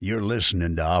You're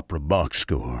listening to Opera Box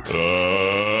Score. Let's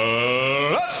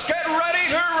get ready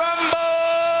to rumble!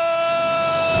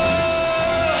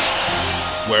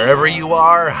 Wherever you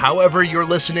are, however you're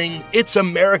listening, it's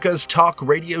America's talk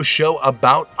radio show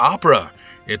about opera.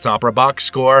 It's Opera Box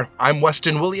Score. I'm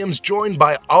Weston Williams, joined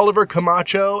by Oliver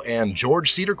Camacho and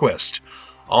George Cedarquist.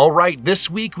 All right, this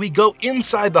week we go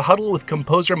inside the huddle with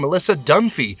composer Melissa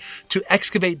Dunphy to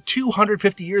excavate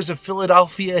 250 years of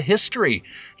Philadelphia history,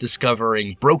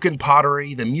 discovering broken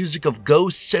pottery, the music of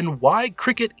ghosts, and why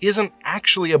cricket isn't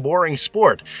actually a boring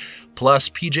sport. Plus,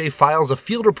 PJ files a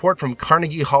field report from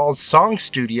Carnegie Hall's Song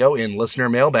Studio in Listener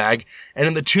Mailbag, and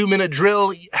in the 2-minute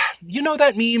drill, you know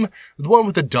that meme? The one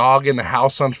with the dog in the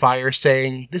house on fire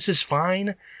saying, "This is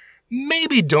fine"?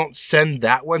 Maybe don't send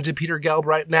that one to Peter Gelb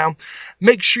right now.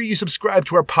 Make sure you subscribe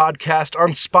to our podcast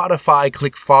on Spotify,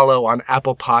 click follow on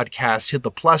Apple Podcasts, hit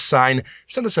the plus sign,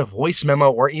 send us a voice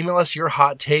memo, or email us your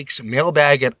hot takes,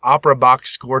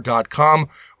 mailbag@operaboxscore.com,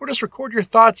 or just record your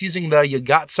thoughts using the You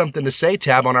Got Something to Say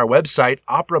tab on our website,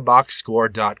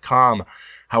 operaboxscore.com.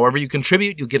 However you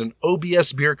contribute, you'll get an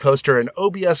OBS beer coaster, an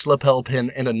OBS lapel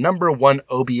pin, and a #1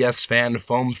 OBS fan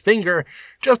foam finger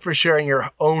just for sharing your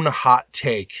own hot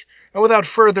take. And without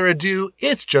further ado,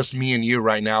 it's just me and you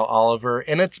right now, Oliver.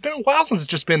 And it's been a while since it's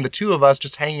just been the two of us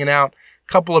just hanging out,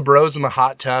 couple of bros in the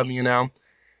hot tub, you know,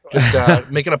 just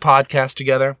making a podcast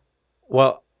together.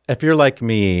 Well, if you're like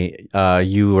me,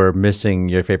 you were missing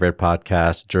your favorite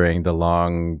podcast during the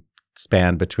long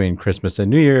span between Christmas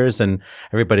and New Year's and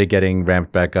everybody getting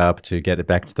ramped back up to get it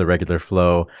back to the regular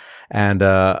flow. And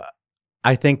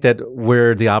I think that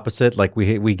we're the opposite. Like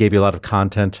we gave you a lot of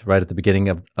content right at the beginning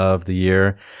of the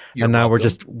year. You're and now welcome.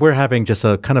 we're having just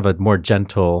a kind of a more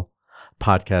gentle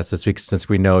podcast this week since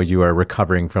we know you are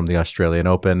recovering from the Australian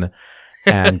Open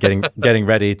and getting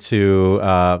ready to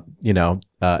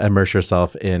immerse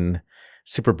yourself in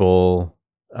Super Bowl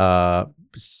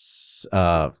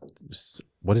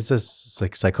what is this?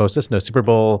 Like psychosis? No, Super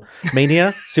Bowl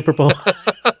mania? Super Bowl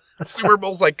Super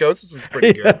Bowl psychosis is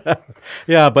pretty good.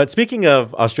 Yeah, but speaking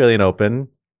of Australian Open,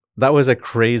 that was a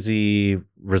crazy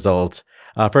result.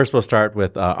 First, we'll start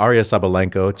with Arya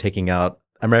Sabalenka taking out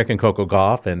American Coco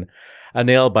Gauff in a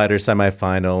nail-biter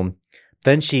semifinal.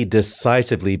 Then she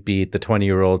decisively beat the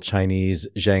 20-year-old Chinese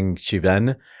Zheng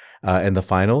Qiwen in the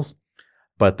finals.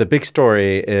 But the big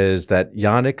story is that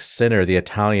Yannick Sinner, the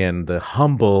Italian, the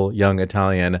humble young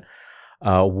Italian,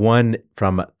 won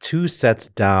from 2 sets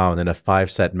down in a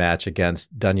 5-set match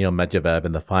against Daniil Medvedev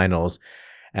in the finals.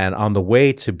 And on the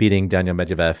way to beating Daniil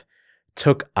Medvedev,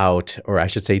 took out, or I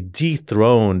should say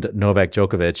dethroned, Novak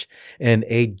Djokovic in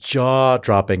a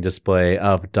jaw-dropping display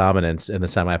of dominance in the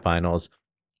semifinals.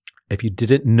 If you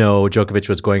didn't know, Djokovic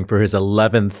was going for his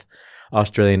 11th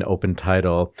Australian Open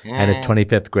title and his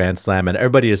 25th Grand Slam, and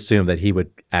everybody assumed that he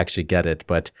would actually get it,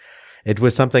 but it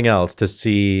was something else to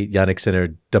see Yannick Sinner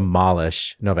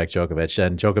demolish Novak Djokovic.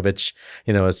 And Djokovic,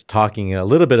 is talking a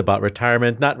little bit about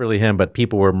retirement. Not really him, but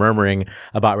people were murmuring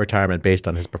about retirement based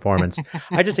on his performance.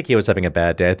 I just think he was having a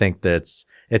bad day. I think that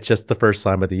it's just the first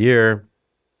slam of the year.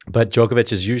 But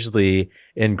Djokovic is usually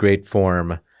in great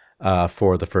form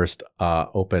for the first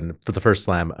Open, for the first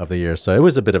slam of the year. So it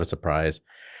was a bit of a surprise.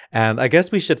 And I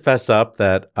guess we should fess up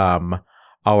that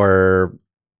our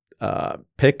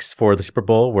picks for the Super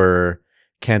Bowl were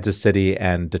Kansas City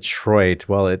and Detroit.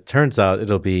 Well, it turns out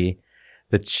it'll be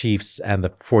the Chiefs and the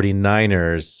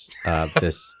 49ers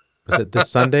is it this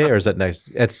Sunday or is it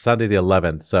next? It's Sunday the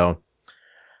 11th. So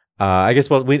I guess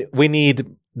we need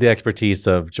the expertise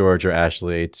of George or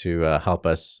Ashley to help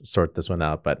us sort this one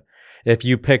out. But if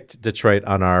you picked Detroit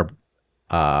on our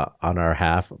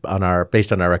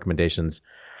based on our recommendations,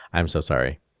 I'm so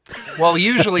sorry. Well,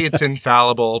 usually it's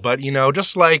infallible, but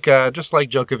just like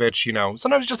Djokovic,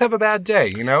 sometimes you just have a bad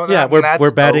day. Yeah,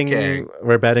 we're batting okay.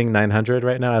 We're batting 900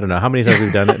 right now. I don't know how many times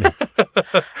we've done it.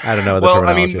 I don't know. What the Well,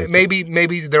 I terminology mean, is,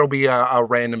 maybe there'll be a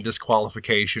random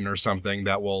disqualification or something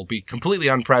that will be completely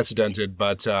unprecedented.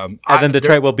 But and then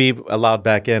Detroit will be allowed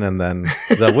back in, and then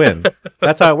they'll win.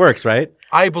 That's how it works, right?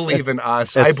 I believe in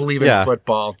us. I believe in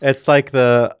football. It's like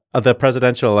the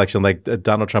presidential election. Like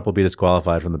Donald Trump will be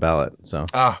disqualified from the ballot. So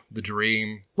the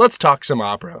dream. Let's talk some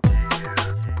opera.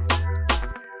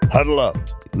 Huddle up.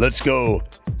 Let's go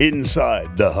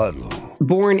inside the huddle.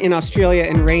 Born in Australia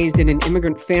and raised in an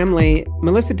immigrant family,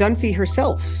 Melissa Dunphy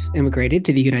herself immigrated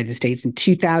to the United States in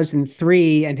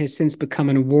 2003 and has since become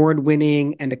an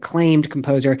award-winning and acclaimed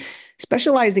composer,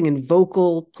 specializing in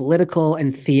vocal, political,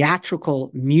 and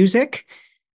theatrical music.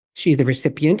 She's the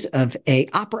recipient of a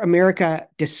Opera America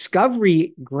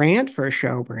Discovery Grant for a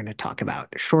show we're going to talk about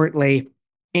shortly.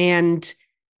 And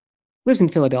lives in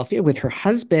Philadelphia with her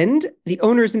husband, the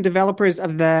owners and developers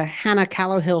of the Hannah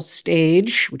Callowhill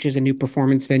Stage, which is a new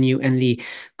performance venue, and the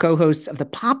co-hosts of the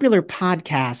popular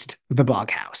podcast, The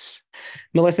Boghouse.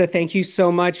 Melissa, thank you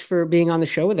so much for being on the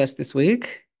show with us this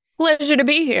week. Pleasure to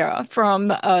be here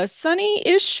from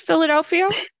sunny-ish Philadelphia.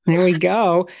 There we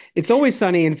go. It's always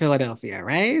sunny in Philadelphia,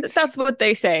 right? That's what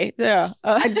they say. Yeah.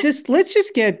 Let's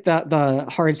just get the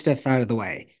hard stuff out of the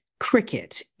way.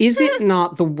 Cricket, is it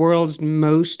not the world's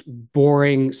most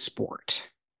boring sport?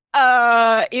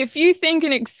 If you think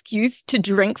an excuse to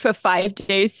drink for 5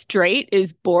 days straight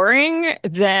is boring,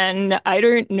 then I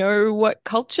don't know what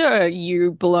culture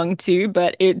you belong to,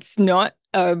 but it's not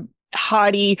a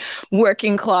hardy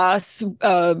working class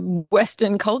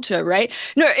Western culture, right?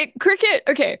 No, cricket.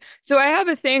 Okay, so I have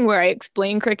a thing where I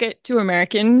explain cricket to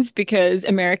Americans because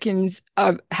Americans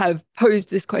have posed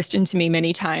this question to me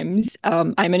many times.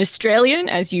 I'm an Australian,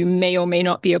 as you may or may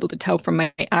not be able to tell from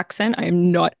my accent. I am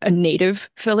not a native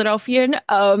Philadelphian.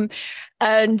 And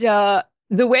the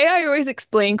way I always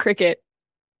explain cricket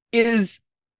is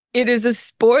it is a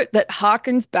sport that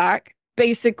harkens back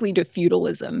basically to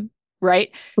feudalism.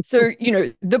 Right. So,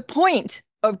 the point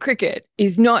of cricket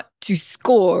is not to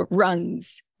score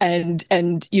runs and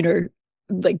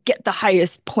like get the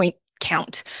highest point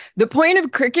count. The point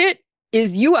of cricket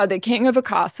is you are the king of a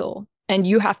castle and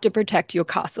you have to protect your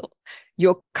castle.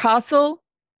 Your castle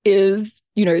is,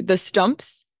 the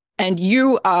stumps, and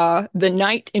you are the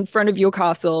knight in front of your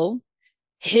castle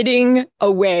hitting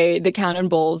away the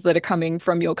cannonballs that are coming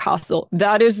from your castle.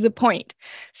 That is the point.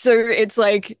 So it's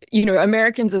like,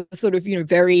 Americans are sort of,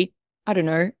 very, I don't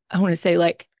know, I want to say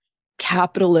like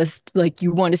capitalist, like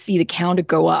you want to see the counter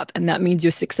go up and that means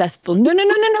you're successful. No, no,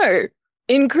 no, no, no.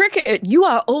 In cricket, you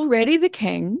are already the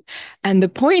king. And the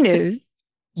point is,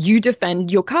 you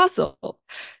defend your castle.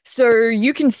 So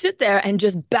you can sit there and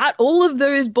just bat all of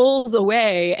those balls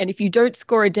away. And if you don't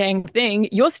score a dang thing,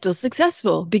 you're still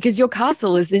successful because your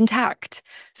castle is intact.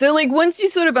 So like once you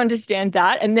sort of understand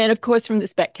that, and then of course from the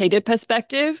spectator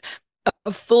perspective,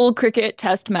 a full cricket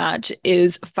test match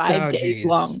is 5 days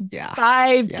long. Yeah.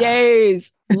 5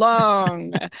 days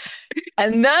long.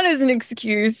 And that is an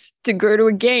excuse to go to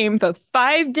a game for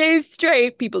 5 days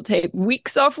straight. People take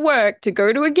weeks off work to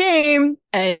go to a game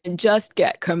and just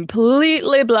get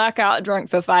completely blackout drunk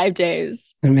for 5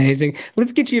 days. Amazing.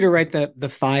 Let's get you to write the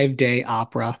 5-day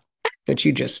opera that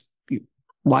you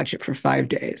watch it for 5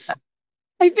 days.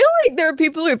 I feel like there are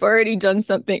people who've already done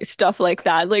stuff like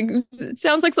that. Like, it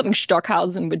sounds like something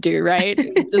Stockhausen would do, right?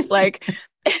 Just like,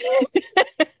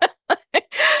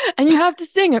 and you have to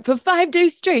sing it for 5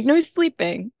 days straight, no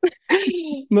sleeping.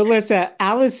 Melissa,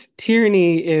 Alice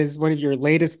Tierney is one of your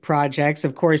latest projects.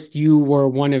 Of course, you were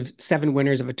one of 7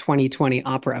 winners of a 2020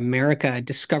 Opera America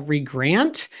Discovery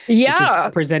Grant. Yeah. Which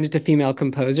is presented to female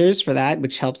composers for that,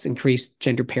 which helps increase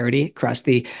gender parity across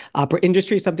the opera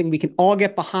industry, something we can all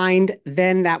get behind.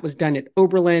 Then that was done at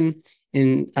Oberlin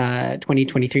in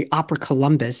 2023, Opera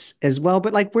Columbus as well.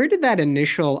 But like, where did that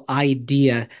initial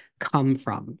idea come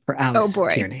from for Alice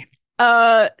Tierney?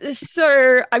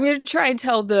 So I'm going to try and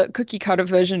tell the cookie cutter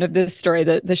version of this story,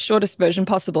 the shortest version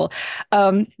possible.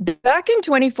 Back in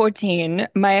 2014,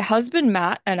 my husband,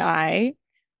 Matt, and I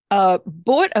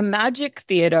bought a magic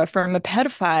theater from a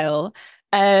pedophile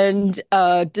and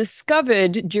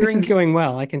discovered during... This is going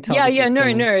well, I can tell.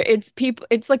 No. It's people.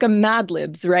 It's like a Mad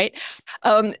Libs, right?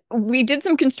 We did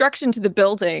some construction to the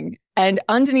building, and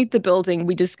underneath the building,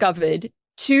 we discovered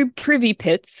 2 privy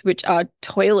pits, which are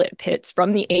toilet pits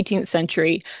from the 18th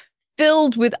century,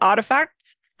 filled with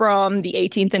artifacts from the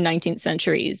 18th and 19th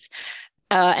centuries.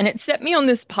 And it set me on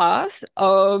this path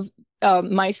of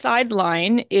my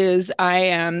sideline is I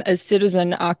am a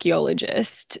citizen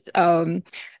archaeologist.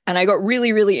 And I got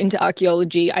really, really into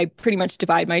archaeology. I pretty much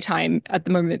divide my time at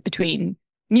the moment between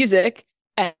music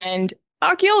and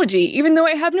archaeology, even though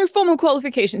I have no formal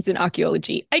qualifications in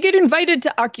archaeology. I get invited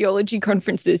to archaeology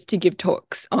conferences to give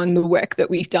talks on the work that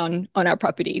we've done on our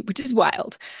property, which is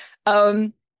wild.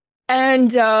 And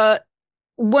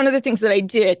one of the things that I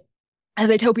did, as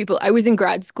I tell people, I was in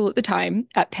grad school at the time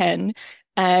at Penn.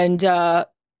 And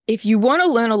if you want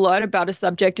to learn a lot about a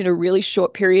subject in a really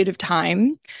short period of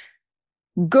time,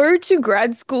 go to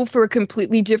grad school for a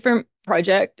completely different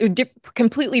project,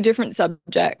 completely different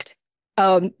subject.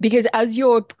 Because as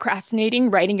you're procrastinating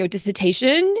writing your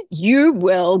dissertation, you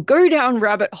will go down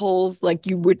rabbit holes like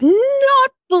you would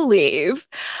not believe.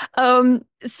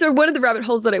 So one of the rabbit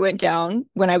holes that I went down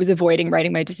when I was avoiding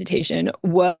writing my dissertation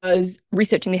was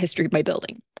researching the history of my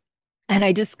building. And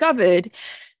I discovered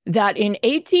that in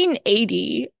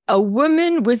 1880, a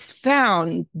woman was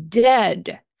found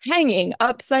dead hanging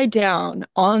upside down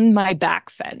on my back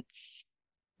fence.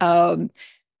 And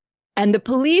the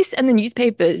police and the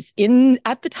newspapers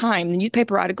at the time, the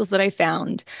newspaper articles that I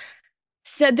found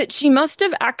said that she must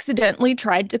have accidentally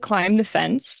tried to climb the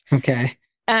fence. Okay.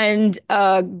 And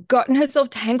gotten herself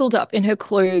tangled up in her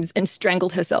clothes and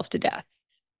strangled herself to death.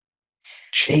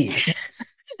 Jeez.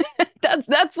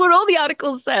 That's what all the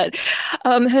articles said.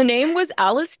 Her name was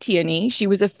Alice Tierney. She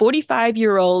was a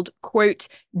 45-year-old, quote,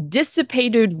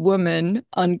 dissipated woman,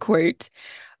 unquote,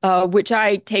 which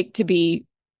I take to be,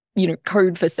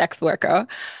 code for sex worker.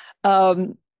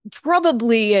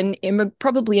 Probably an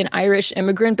Irish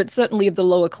immigrant, but certainly of the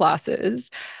lower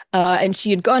classes. And she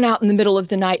had gone out in the middle of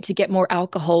the night to get more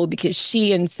alcohol because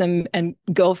she and some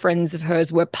girlfriends of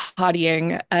hers were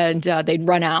partying, and they'd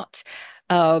run out.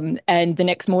 And the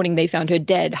next morning they found her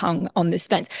dead, hung on this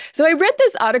fence. So I read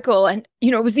this article, and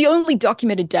it was the only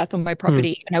documented death on my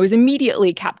property, and I was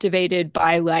immediately captivated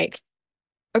by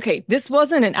okay, this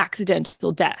wasn't an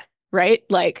accidental death, right?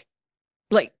 Like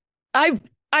I've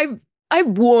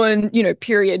worn,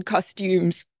 period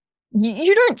costumes.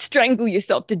 You don't strangle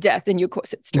yourself to death in your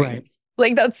corset strings. Right.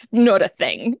 Like, that's not a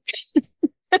thing.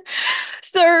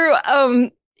 So,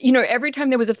 every time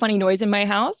there was a funny noise in my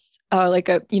house,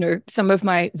 some of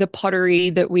the pottery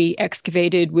that we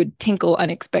excavated would tinkle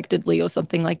unexpectedly or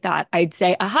something like that, I'd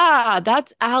say, aha,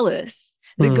 that's Alice,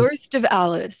 the ghost of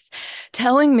Alice,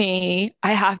 telling me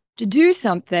I have to do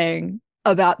something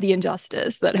about the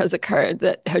injustice that has occurred,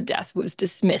 that her death was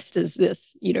dismissed as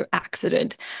this,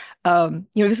 accident.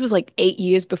 This was like 8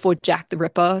 years before Jack the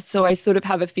Ripper. So I sort of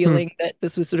have a feeling that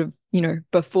this was sort of,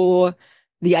 before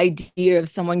the idea of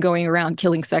someone going around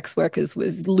killing sex workers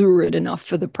was lurid enough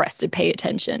for the press to pay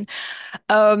attention.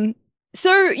 So,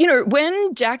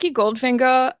 when Jackie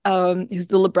Goldfinger, who's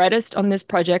the librettist on this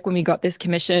project, when we got this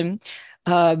commission,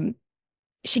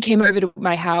 she came over to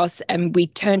my house and we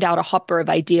turned out a hopper of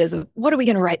ideas of what are we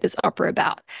going to write this opera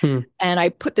about? And I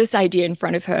put this idea in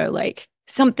front of her, like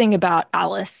something about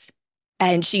Alice.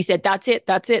 And she said, that's it.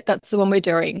 That's the one we're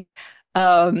doing.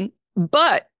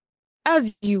 But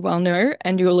as you well know,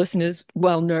 and your listeners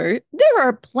well know, there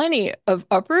are plenty of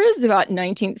operas about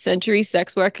 19th century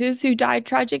sex workers who died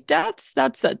tragic deaths.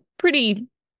 That's a pretty,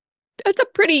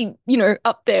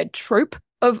 up there trope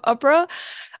of opera.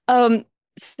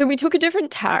 So we took a different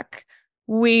tack.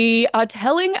 We are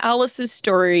telling Alice's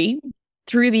story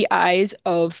through the eyes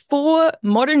of 4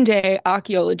 modern-day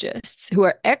archaeologists who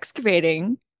are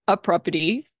excavating a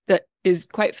property that is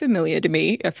quite familiar to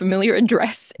me, a familiar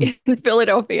address in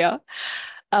Philadelphia.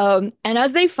 And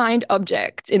as they find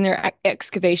objects in their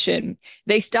excavation,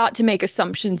 they start to make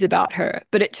assumptions about her.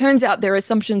 But it turns out their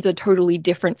assumptions are totally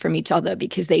different from each other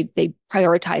because they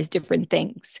prioritize different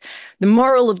things. The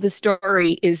moral of the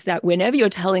story is that whenever you're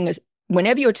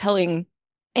telling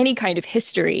any kind of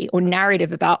history or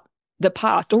narrative about the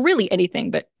past, or really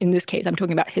anything, but in this case, I'm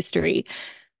talking about history,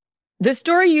 the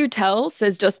story you tell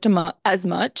says just as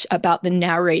much about the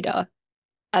narrator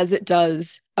as it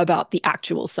does about the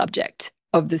actual subject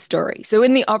of the story. So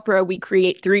in the opera, we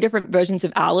create 3 different versions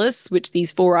of Alice, which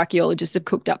these 4 archaeologists have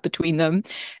cooked up between them,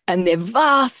 and they're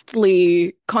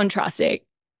vastly contrasting.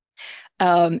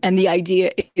 And the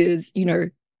idea is, you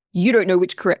don't know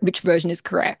which version is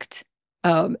correct,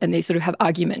 and they sort of have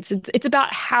arguments. It's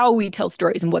about how we tell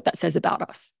stories and what that says about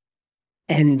us.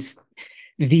 And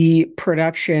the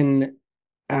production,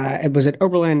 it was at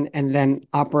Oberlin and then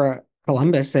Opera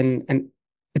Columbus, and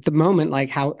at the moment, like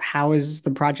how is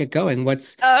the project going?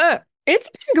 It's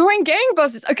been going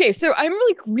gangbusters. Okay, so I'm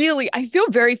I feel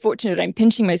very fortunate. I'm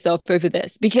pinching myself over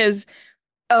this because,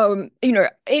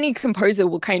 any composer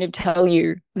will kind of tell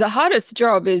you the hardest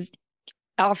job is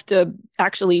after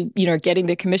actually, getting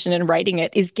the commission and writing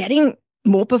it is getting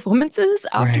more performances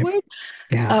afterward. Right.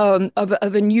 Yeah. Of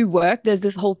a new work. There's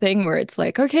this whole thing where it's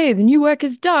like, okay, the new work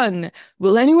is done.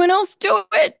 Will anyone else do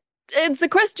it? It's a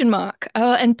question mark.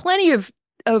 And plenty of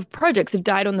projects have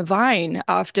died on the vine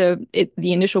after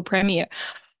the initial premiere.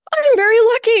 I'm very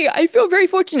lucky. I feel very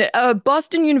fortunate.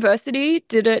 Boston University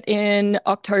did it in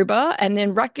October, and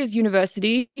then Rutgers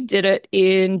University did it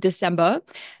in December.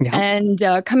 Yeah. And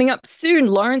coming up soon,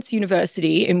 Lawrence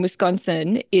University in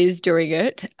Wisconsin is doing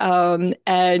it. I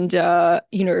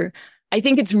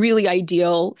think it's really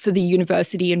ideal for the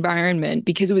university environment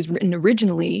because it was written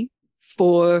originally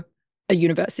for a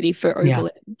university, for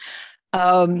Oberlin.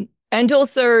 And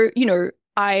also,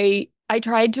 I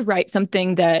tried to write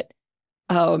something that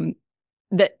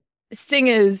that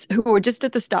singers who are just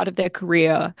at the start of their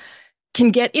career can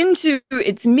get into.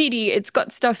 It's meaty, it's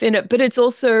got stuff in it, but it's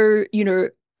also,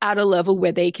 at a level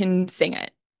where they can sing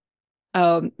it.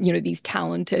 These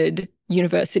talented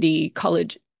university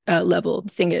college level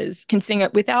singers can sing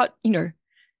it without,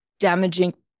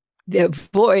 damaging their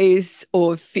voice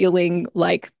or feeling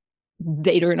like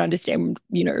they don't understand,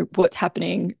 what's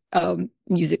happening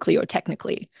musically or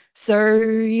technically. So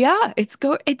yeah, it's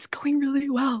going really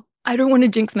well. I don't want to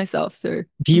jinx myself, so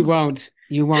You won't.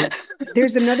 You won't.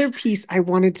 There's another piece I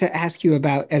wanted to ask you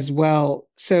about as well.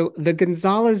 So the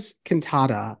Gonzalez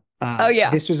cantata, oh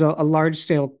yeah. this was a large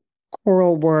scale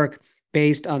choral work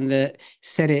based on the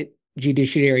Senate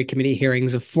Judiciary Committee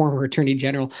hearings of former Attorney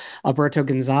General Alberto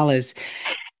Gonzalez.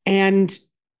 And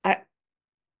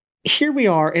here we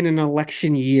are in an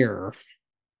election year.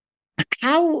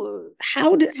 How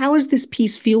does this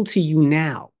piece feel to you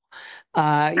now?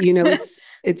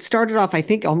 It started off, I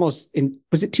think, almost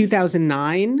was it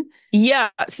 2009? Yeah,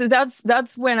 so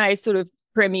that's when I sort of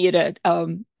premiered it.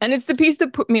 And it's the piece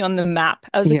that put me on the map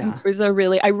as a composer,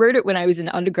 really. I wrote it when I was an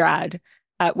undergrad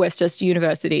at Westchester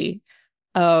University.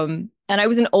 And I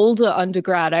was an older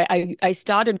undergrad. I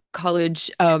started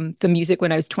college for music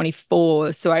when I was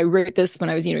 24. So I wrote this when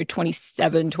I was,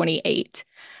 27, 28.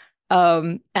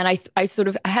 And I sort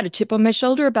of, I had a chip on my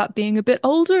shoulder about being a bit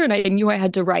older, and I knew I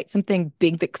had to write something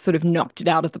big that sort of knocked it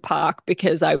out of the park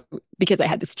because I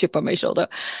had this chip on my shoulder.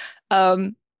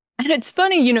 And it's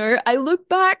funny, I look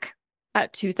back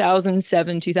at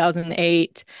 2007,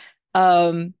 2008.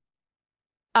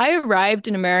 I arrived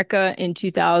in America in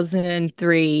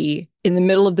 2003 in the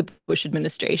middle of the Bush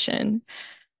administration.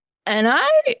 And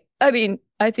I mean,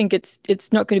 I think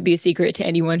it's not going to be a secret to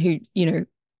anyone who,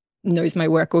 knows my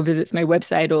work or visits my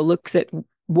website or looks at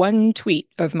one tweet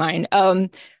of mine,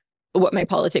 what my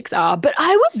politics are. But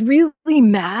I was really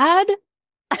mad.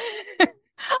 I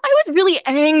was really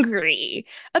angry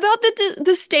about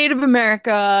the state of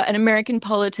America and American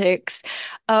politics.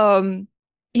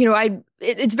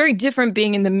 It's very different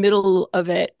being in the middle of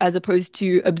it as opposed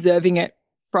to observing it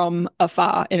from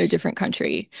afar in a different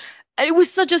country. And it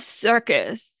was such a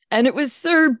circus, and it was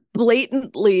so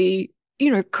blatantly,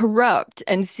 corrupt,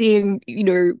 and seeing,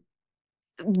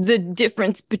 the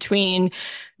difference between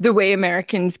the way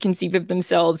Americans conceive of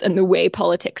themselves and the way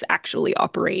politics actually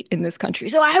operate in this country.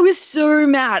 So I was so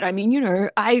mad. I mean,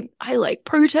 I like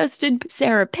protested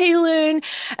Sarah Palin,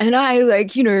 and I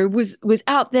was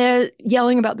out there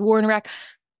yelling about the war in Iraq.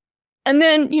 And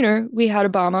then, we had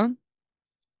Obama.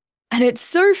 And it's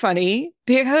so funny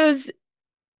because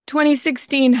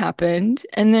 2016 happened,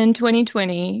 and then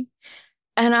 2020.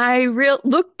 And I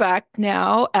look back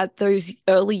now at those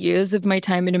early years of my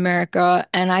time in America,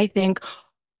 and I think,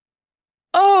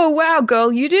 oh, wow,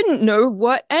 girl, you didn't know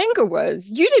what anger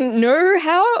was. You didn't know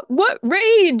what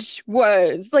rage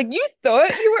was. Like, you thought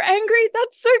you were angry?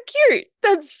 That's so cute.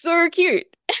 That's so cute.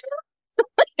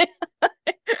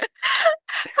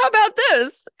 How about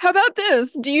this? How about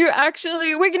this? Do you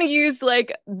actually, we're going to use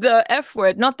like the F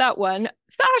word, not that one.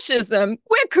 Fascism.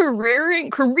 We're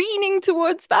careening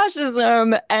towards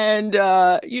fascism. And,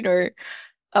 yeah,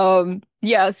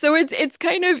 so it's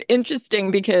kind of interesting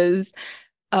because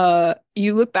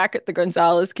you look back at the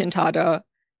Gonzalez cantata,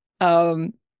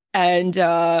 and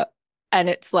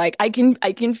it's like I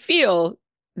can feel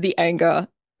the anger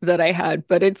that I had,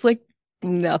 but it's like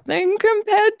nothing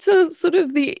compared to sort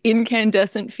of the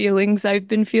incandescent feelings I've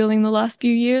been feeling the last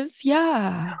few years.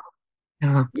 Yeah.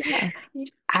 Yeah.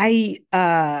 I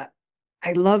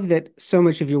love that so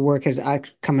much of your work has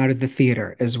come out of the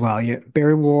theater as well.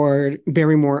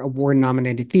 Barrymore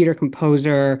award-nominated theater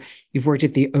composer. You've worked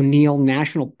at the O'Neill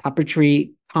National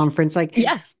Puppetry Conference. Like,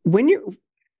 yes,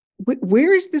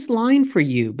 where is this line for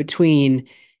you between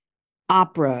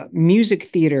opera, music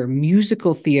theater,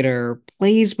 musical theater,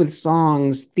 plays with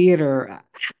songs, theater?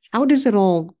 How does it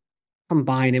all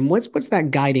combine, and what's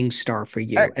that guiding star for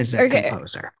you as a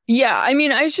composer? Yeah, I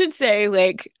mean, I should say,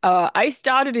 I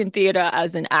started in theater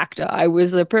as an actor. I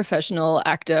was a professional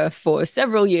actor for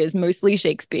several years, mostly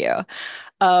Shakespeare.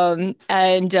 And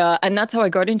that's how I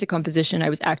got into composition. I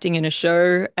was acting in a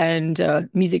show, and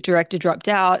music director dropped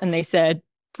out, and they said,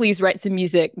 please write some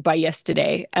music by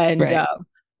yesterday. And right.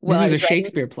 This was a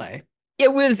Shakespeare play.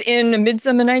 It was in A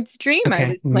Midsummer Night's Dream.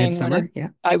 Okay.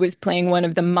 I was playing one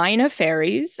of the minor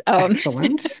fairies.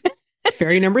 Excellent.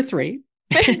 Fairy number 3.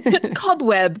 It's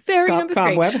Cobweb. Fairy number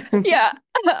 3. Cobweb. Yeah.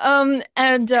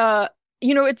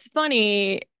 It's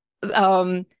funny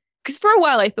because for a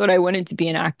while I thought I wanted to be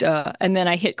an actor, and then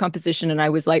I hit composition, and I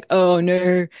was like, oh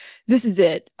no, this is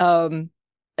it.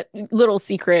 Little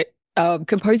secret: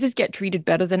 composers get treated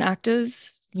better than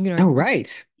actors. Oh,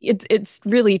 right. It's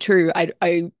really true.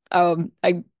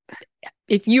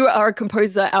 If you are a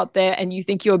composer out there and you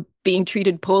think you're being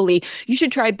treated poorly, you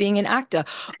should try being an actor,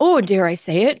 or dare I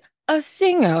say it, a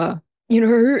singer.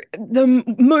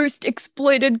 the most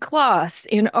exploited class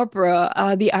in opera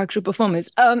are the actual performers.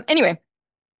 Anyway,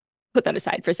 put that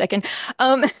aside for a second.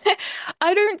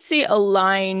 I don't see a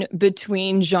line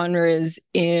between genres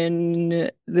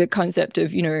in the concept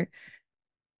of,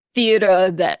 theater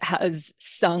that has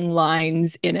sung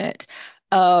lines in it.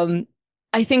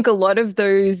 I think a lot of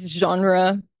those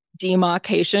genre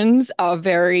demarcations are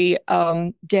very,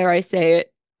 dare I say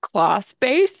it,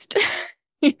 class-based.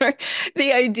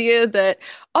 The idea that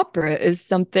opera is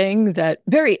something that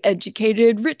very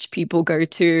educated rich people go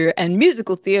to, and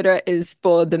musical theater is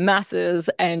for the masses,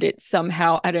 and it's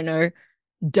somehow, I don't know,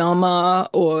 dumber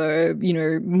or,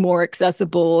 more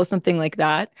accessible or something like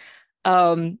that.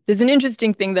 There's an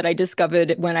interesting thing that I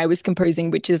discovered when I was composing,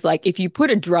 which is like if you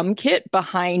put a drum kit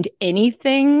behind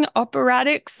anything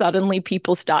operatic, suddenly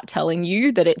people start telling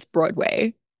you that it's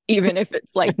Broadway, even if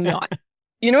it's like not.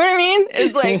 You know what I mean?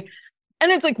 It's like,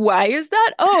 and it's like, why is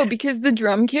that? Oh, because the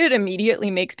drum kit immediately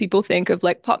makes people think of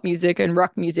like pop music and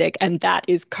rock music, and that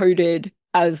is coded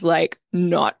as like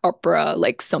not opera,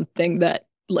 like something that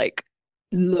like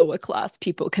lower class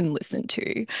people can listen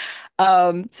to.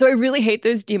 So I really hate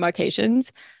those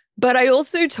demarcations. But I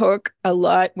also talk a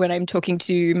lot when I'm talking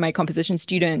to my composition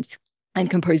students and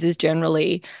composers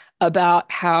generally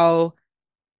about how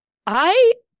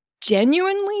I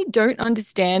genuinely don't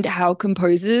understand how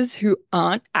composers who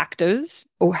aren't actors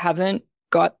or haven't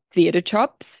got theater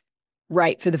chops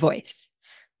write for the voice.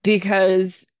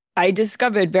 Because I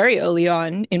discovered very early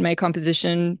on in my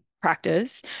composition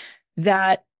practice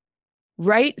that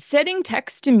setting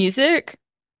text to music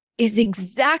is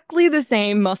exactly the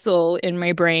same muscle in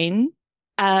my brain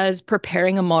as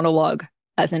preparing a monologue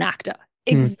as an actor.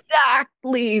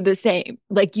 Exactly the same.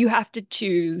 Like you have to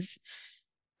choose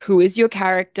who is your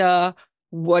character,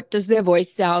 what does their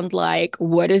voice sound like,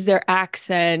 what is their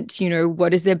accent,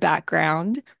 what is their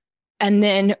background. And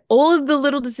then all of the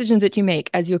little decisions that you make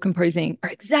as you're composing are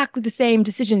exactly the same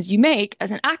decisions you make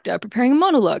as an actor preparing a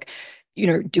monologue.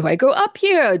 Do I go up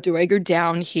here? Do I go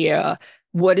down here?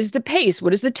 What is the pace?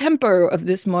 What is the tempo of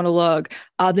this monologue?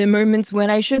 Are there moments when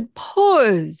I should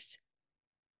pause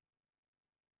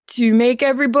to make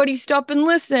everybody stop and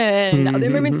listen? Are there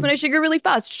moments when I should go really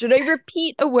fast? Should I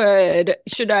repeat a word?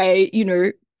 Should I,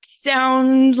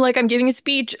 sound like I'm giving a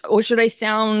speech, or should I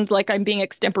sound like I'm being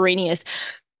extemporaneous?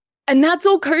 And that's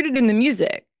all coded in the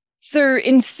music. So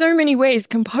in so many ways,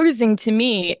 composing to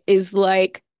me is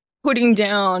like putting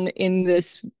down in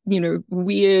this,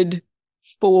 weird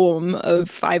form of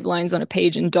 5 lines on a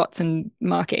page and dots and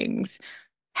markings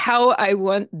how I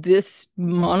want this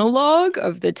monologue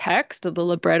of the text or the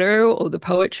libretto or the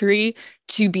poetry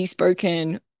to be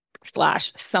spoken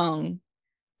 / sung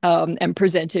and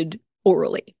presented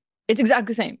orally. It's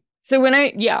exactly the same. So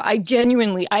I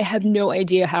genuinely, I have no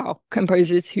idea how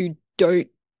composers who don't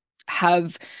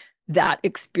have that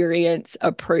experience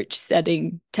approach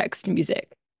setting text to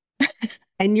music.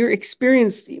 And your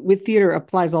experience with theater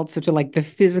applies also to like the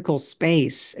physical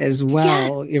space as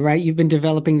well, right? You've been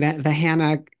developing the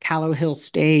Hannah Callowhill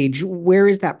stage. Where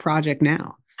is that project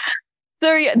now?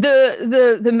 So yeah,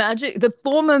 the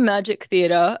former Magic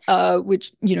Theater,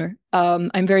 which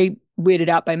I'm very weirded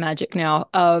out by magic now.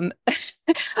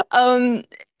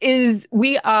 Is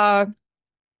we are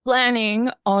planning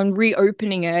on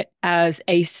reopening it as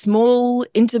a small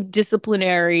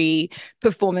interdisciplinary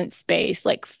performance space,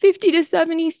 like 50 to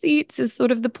 70 seats is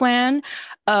sort of the plan.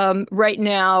 Right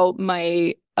now,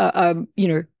 we're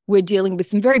dealing with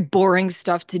some very boring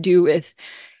stuff to do with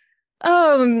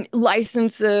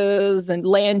licenses and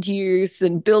land use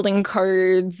and building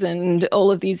codes and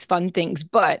all of these fun things.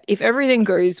 But if everything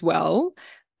goes well,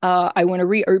 I want to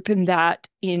reopen that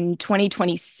in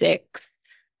 2026.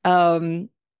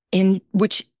 In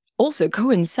which also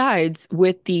coincides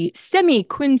with the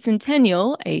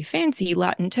semi-quincentennial, a fancy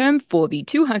Latin term for the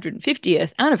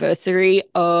 250th anniversary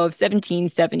of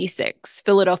 1776.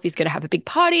 Philadelphia's going to have a big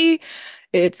party.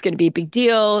 It's going to be a big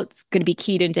deal. It's going to be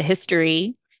keyed into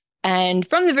history. And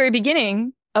from the very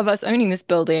beginning of us owning this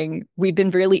building, we've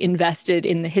been really invested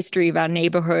in the history of our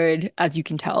neighborhood. As you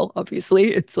can tell,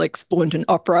 obviously, it's like spawned an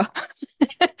opera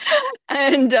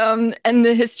and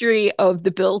the history of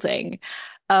the building.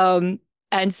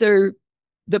 And so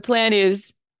the plan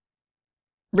is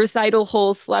recital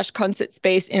hall / concert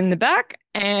space in the back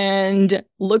and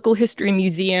local history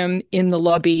museum in the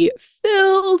lobby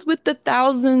filled with the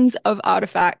thousands of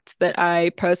artifacts that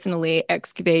I personally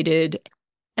excavated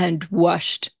and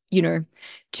washed,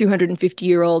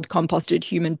 250-year-old composted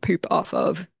human poop off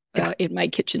of in my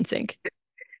kitchen sink.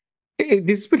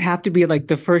 This would have to be like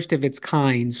the first of its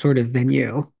kind sort of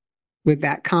venue with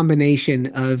that combination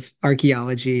of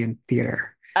archaeology and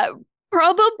theater.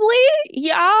 Probably,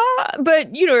 yeah.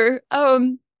 But,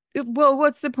 well,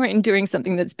 what's the point in doing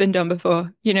something that's been done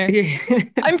before,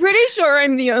 I'm pretty sure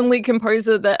I'm the only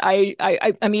composer that I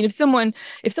mean, if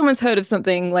someone's heard of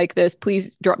something like this,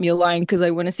 please drop me a line because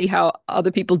I want to see how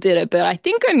other people did it. But I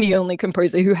think I'm the only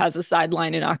composer who has a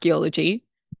sideline in archaeology.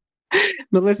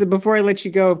 Melissa, before I let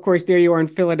you go, of course, there you are in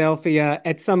Philadelphia.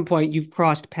 At some point, you've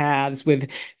crossed paths with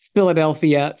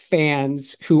Philadelphia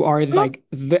fans who are like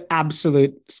the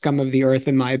absolute scum of the earth,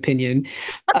 in my opinion.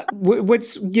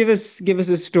 Give us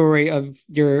a story of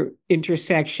your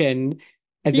intersection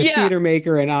as a theater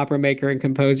maker and opera maker and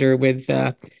composer with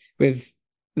the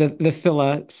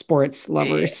Phila sports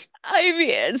lovers.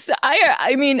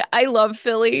 I mean, I love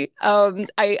Philly.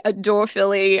 I adore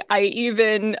Philly. I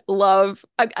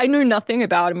know nothing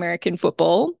about American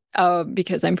football,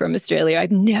 because I'm from Australia.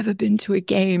 I've never been to a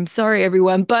game. Sorry,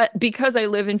 everyone. But because I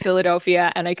live in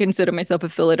Philadelphia and I consider myself a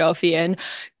Philadelphian,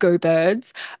 go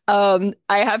Birds. I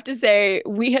have to say,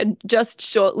 we had just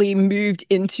shortly moved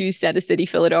into Center City,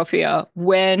 Philadelphia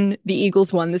when the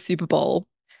Eagles won the Super Bowl.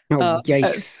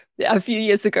 Yikes. A few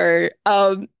years ago.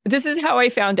 This is how I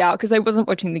found out, because I wasn't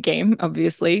watching the game,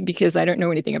 obviously, because I don't know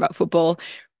anything about football.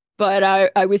 But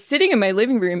I was sitting in my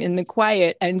living room in the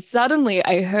quiet, and suddenly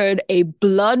I heard a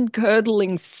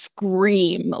blood-curdling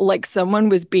scream like someone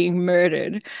was being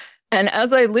murdered. And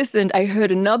as I listened, I heard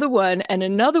another one and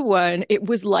another one. It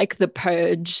was like The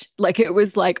Purge. Like, it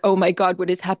was like, oh my God, what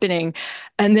is happening?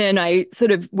 And then I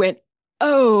sort of went,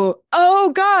 oh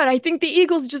God, I think the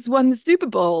Eagles just won the Super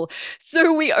Bowl.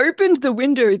 So we opened the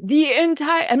window, and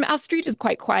our street is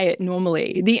quite quiet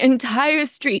normally. The entire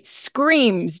street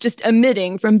screams just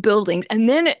emitting from buildings. And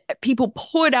then people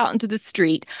poured out into the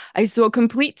street. I saw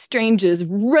complete strangers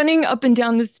running up and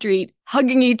down the street,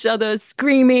 hugging each other,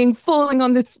 screaming, falling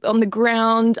on the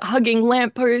ground, hugging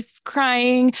lampposts,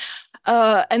 crying.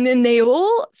 And then they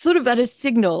all sort of at a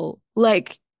signal,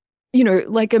 like,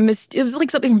 it was like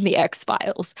something from the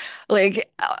X-Files. Like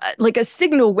a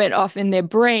signal went off in their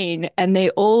brain, and they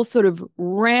all sort of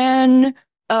ran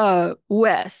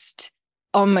west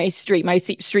on my street. My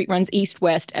street runs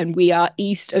east-west, and we are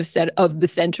east of the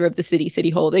center of the city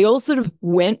hall. They all sort of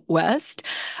went west,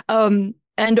 and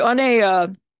on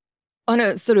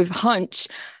a sort of hunch,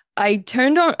 I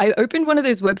opened one of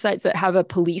those websites that have a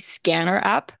police scanner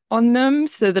app on them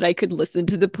so that I could listen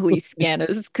to the police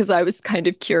scanners, because I was kind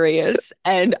of curious,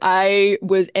 and I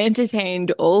was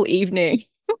entertained all evening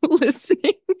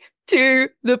listening to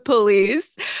the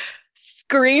police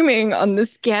screaming on the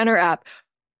scanner app.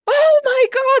 Oh my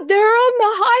God, they're on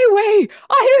the highway.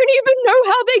 I don't even know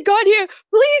how they got here.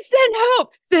 Please send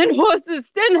help. Send horses,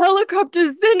 send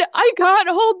helicopters, I can't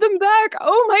hold them back.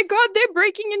 Oh my God, they're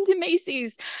breaking into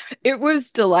Macy's. It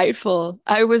was delightful.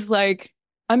 I was like,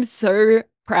 I'm so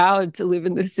proud to live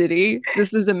in the city.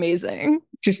 This is amazing.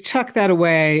 Just tuck that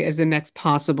away as the next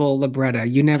possible libretto.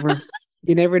 You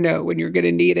never know when you're going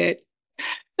to need it.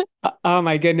 Oh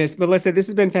my goodness, Melissa, this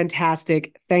has been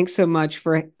fantastic. Thanks so much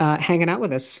for hanging out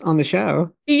with us on the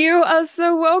show. You are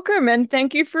so welcome, and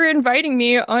thank you for inviting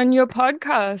me on your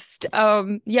podcast.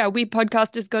 We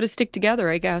podcasters got to stick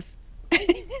together, I guess.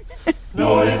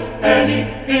 Notice any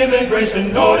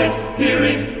immigration, notice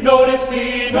hearing, notice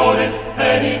see, notice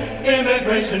any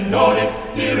immigration, notice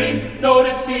hearing,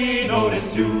 notice see,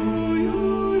 notice you,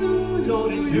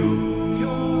 notice you,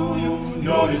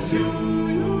 notice you.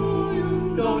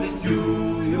 Notice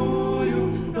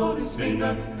notice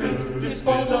fingerprints,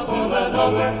 disposable and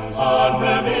nowhere,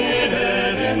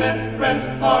 unremitted immigrants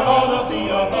are all of the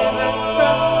above,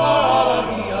 immigrants are all of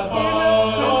the above,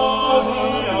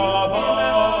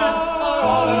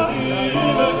 all of the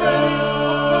immigrants,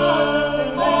 a process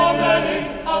delay,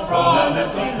 a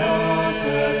process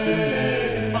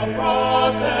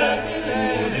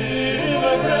delay, the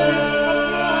immigrants,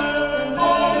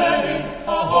 a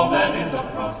homeland is a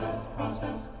process.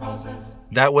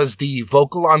 That was the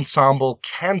vocal ensemble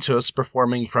Cantus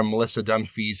performing from Melissa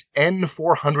Dunphy's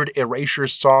N400 Erasure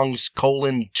Songs,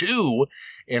 2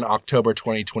 in October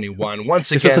 2021.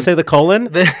 Once again, you're supposed to say the colon?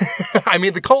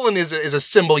 The colon is a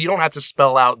symbol. You don't have to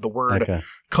spell out the word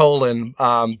colon,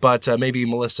 but maybe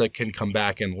Melissa can come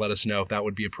back and let us know if that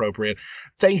would be appropriate.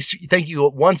 Thank you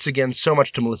once again so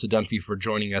much to Melissa Dunphy for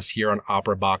joining us here on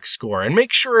Opera Box Score. And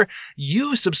make sure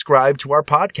you subscribe to our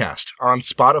podcast on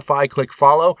Spotify. Click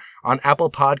follow on Apple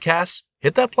Podcasts.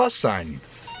 Hit that plus sign.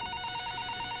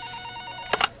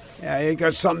 Yeah, you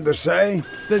got something to say?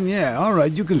 Then yeah, all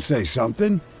right, you can say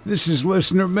something. This is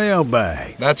Listener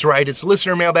Mailbag. That's right, it's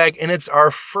Listener Mailbag, and it's our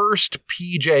first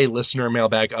PJ Listener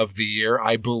Mailbag of the year,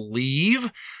 I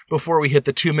believe. Before we hit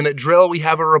the 2-minute drill, we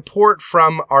have a report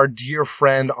from our dear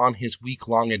friend on his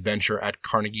week-long adventure at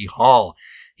Carnegie Hall.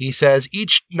 He says,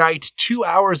 each night, 2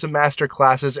 hours of master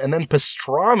classes and then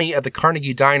pastrami at the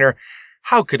Carnegie Diner.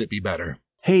 How could it be better?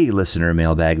 Hey, Listener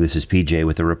Mailbag, this is PJ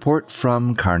with a report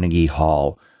from Carnegie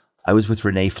Hall. I was with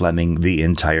Renee Fleming the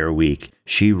entire week.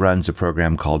 She runs a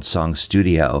program called Song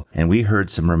Studio, and we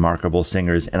heard some remarkable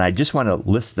singers, and I just want to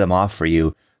list them off for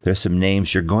you. There's some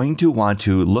names you're going to want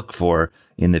to look for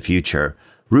in the future.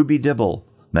 Ruby Dibble,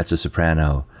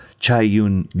 mezzo-soprano.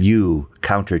 Chai-Yun Liu,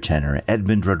 countertenor.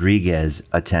 Edmund Rodriguez,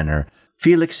 a tenor.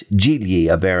 Felix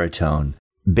Gigli, a baritone.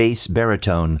 Bass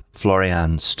baritone,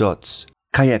 Florian Stutz.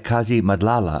 Kayakazi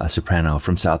Madlala, a soprano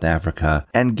from South Africa.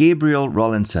 And Gabriel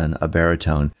Rollinson, a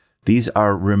baritone. These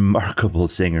are remarkable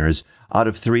singers. Out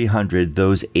of 300,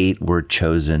 those 8 were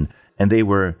chosen, and they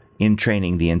were in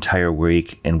training the entire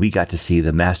week, and we got to see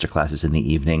the masterclasses in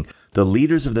the evening. The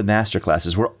leaders of the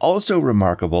masterclasses were also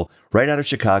remarkable. Right out of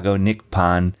Chicago, Nick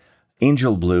Pan,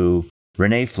 Angel Blue,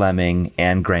 Renee Fleming,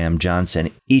 and Graham Johnson,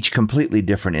 each completely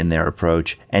different in their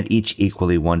approach, and each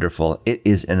equally wonderful. It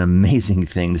is an amazing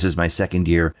thing. This is my second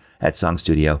year at Song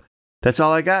Studio. That's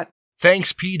all I got.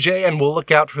 Thanks, PJ, and we'll look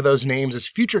out for those names as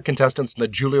future contestants in the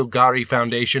Giulio Gari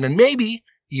Foundation, and maybe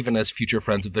even as future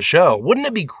friends of the show. Wouldn't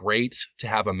it be great to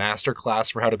have a master class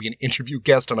for how to be an interview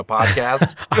guest on a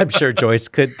podcast? I'm sure Joyce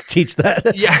could teach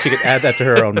that. Yeah. She could add that to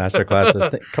her own master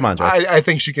classes. Come on, Joyce. I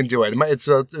think she can do it. It's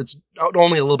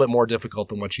only a little bit more difficult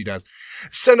than what she does.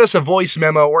 Send us a voice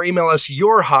memo or email us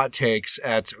your hot takes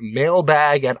at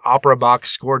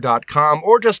mailbag@operaboxscore.com,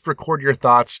 or just record your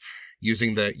thoughts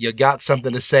using the You Got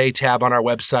Something to Say tab on our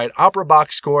website,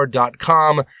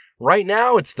 operaboxscore.com. Right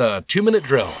now, it's the 2-minute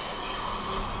drill.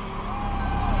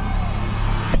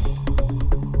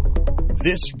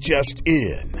 This just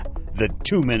in, the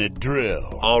 2-minute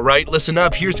drill. All right, listen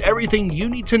up. Here's everything you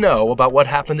need to know about what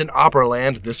happened in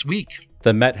Operaland this week.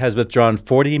 The Met has withdrawn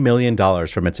 $40 million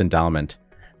from its endowment.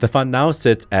 The fund now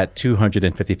sits at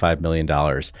 $255 million.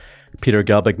 Peter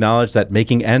Gelb acknowledged that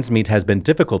making ends meet has been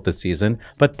difficult this season,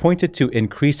 but pointed to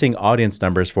increasing audience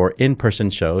numbers for in-person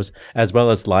shows as well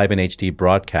as live and HD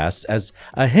broadcasts as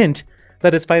a hint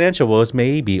that its financial woes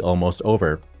may be almost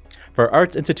over. For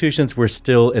arts institutions, we're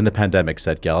still in the pandemic,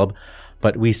 said Gelb,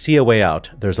 but we see a way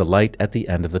out. There's a light at the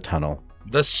end of the tunnel.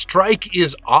 The strike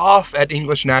is off at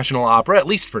English National Opera, at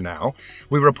least for now.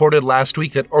 We reported last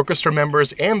week that orchestra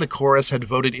members and the chorus had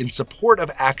voted in support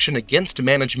of action against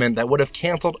management that would have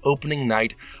canceled opening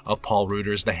night of Paul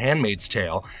Reuter's The Handmaid's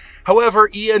Tale. However,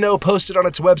 E&O posted on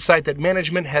its website that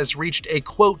management has reached a,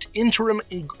 quote, interim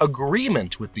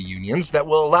agreement with the unions that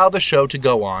will allow the show to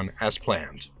go on as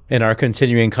planned. In our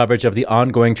continuing coverage of the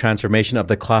ongoing transformation of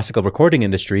the classical recording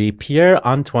industry,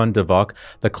 Pierre-Antoine Devoc,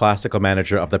 the classical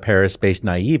manager of the Paris-based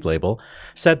Naive label,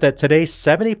 said that today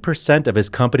 70% of his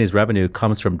company's revenue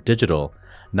comes from digital,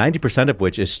 90% of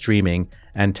which is streaming,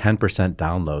 and 10%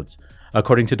 downloads.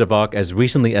 According to Devoc, as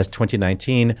recently as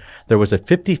 2019, there was a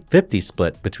 50-50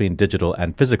 split between digital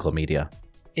and physical media.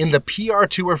 In the PR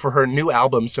tour for her new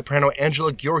album, soprano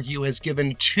Angela Gheorghiu has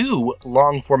given 2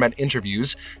 long-format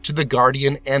interviews to The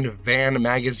Guardian and Van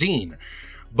magazine.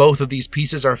 Both of these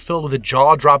pieces are filled with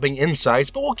jaw-dropping insights,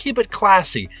 but we'll keep it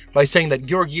classy by saying that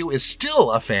Gheorghiu is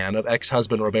still a fan of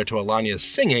ex-husband Roberto Alagna's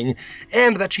singing,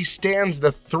 and that she stands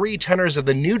the 3 tenors of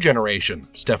the new generation,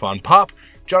 Stefan Popp,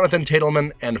 Jonathan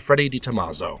Tatelman, and Freddie Di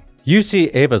Tommaso.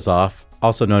 UC Avazov,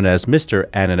 also known as Mr.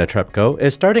 Anna Netrebko,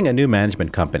 is starting a new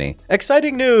management company.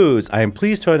 Exciting news! I am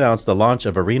pleased to announce the launch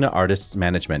of Arena Artists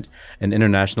Management, an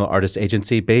international artist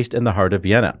agency based in the heart of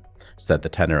Vienna, said the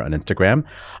tenor on Instagram.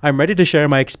 I'm ready to share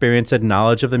my experience and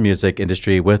knowledge of the music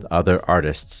industry with other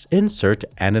artists. Insert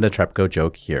Anna Netrebko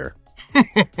joke here.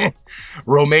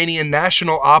 Romanian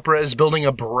National Opera is building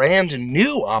a brand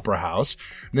new opera house.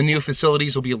 The new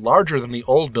facilities will be larger than the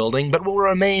old building, but will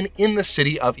remain in the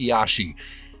city of Iași.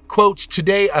 Quote,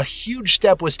 today a huge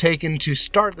step was taken to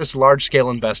start this large-scale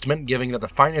investment, given that the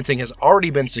financing has already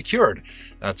been secured.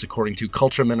 That's according to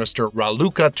Culture Minister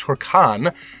Raluca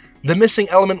Turcan. The missing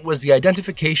element was the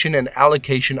identification and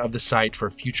allocation of the site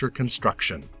for future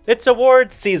construction. It's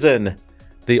awards season!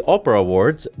 The Opera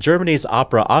Awards, Germany's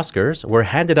opera Oscars, were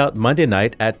handed out Monday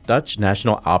night at Dutch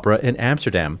National Opera in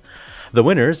Amsterdam. The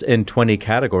winners in 20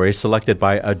 categories selected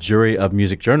by a jury of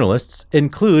music journalists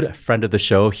include friend of the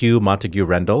show Hugh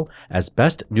Montague-Rendell as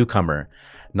Best Newcomer,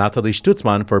 Nathalie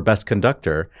Stutzmann for Best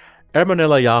Conductor,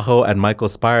 Ermonella Yaho and Michael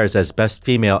Spires as Best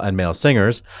Female and Male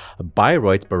Singers,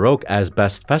 Bayreuth Baroque as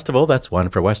Best Festival, that's one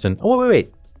for Weston. Oh,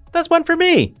 wait. That's one for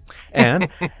me. And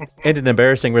in an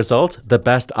embarrassing result, the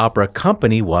best opera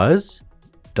company was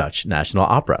Dutch National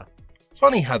Opera.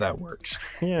 Funny how that works.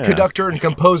 Yeah. Conductor and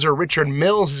composer Richard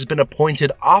Mills has been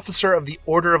appointed Officer of the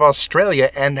Order of Australia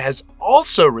and has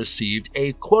also received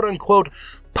a quote-unquote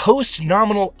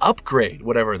post-nominal upgrade,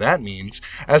 whatever that means,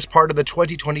 as part of the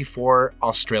 2024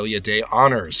 Australia Day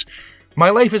Honours. My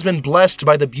life has been blessed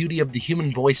by the beauty of the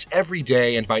human voice every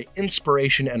day and by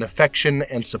inspiration and affection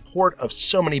and support of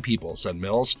so many people, said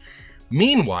Mills.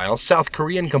 Meanwhile, South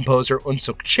Korean composer Eun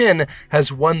Suk Chin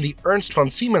has won the Ernst von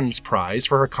Siemens Prize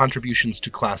for her contributions to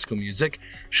classical music.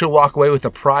 She'll walk away with a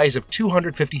prize of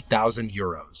 250,000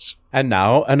 euros. And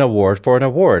now, an award for an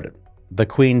award. The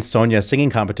Queen Sonja singing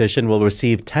competition will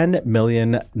receive 10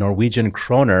 million Norwegian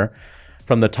kroner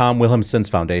from the Tom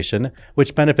Wilhelmsens Foundation,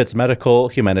 which benefits medical,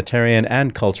 humanitarian,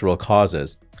 and cultural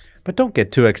causes. But don't get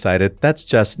too excited. That's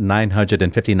just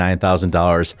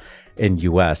 $959,000 in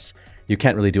US. You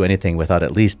can't really do anything without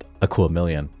at least a cool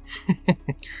million.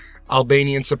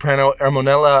 Albanian soprano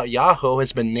Ermonella Yaho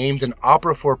has been named an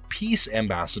Opera for Peace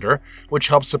ambassador, which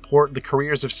helps support the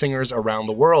careers of singers around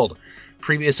the world.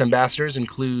 Previous ambassadors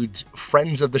include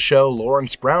friends of the show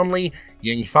Lawrence Brownlee,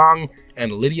 Ying Fang,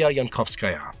 and Lydia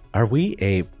Yankovskaya. Are we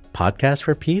a podcast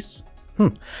for peace?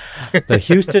 The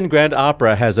Houston Grand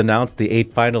Opera has announced the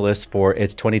 8 finalists for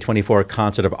its 2024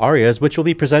 Concert of Arias, which will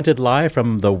be presented live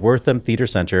from the Wortham Theater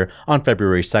Center on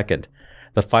February 2nd.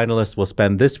 The finalists will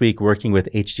spend this week working with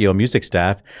HGO music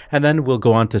staff, and then will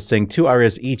go on to sing 2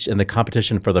 arias each in the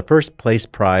competition for the first place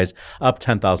prize of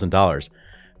 $10,000.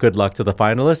 Good luck to the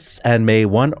finalists, and may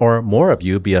one or more of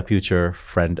you be a future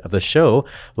friend of the show.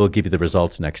 We'll give you the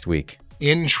results next week.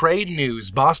 In trade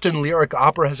news, Boston Lyric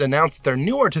Opera has announced that their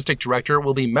new artistic director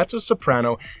will be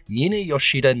mezzo-soprano Nina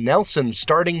Yoshida Nelson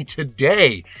starting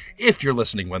today, if you're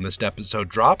listening when this episode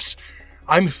drops.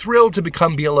 I'm thrilled to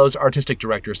become BLO's artistic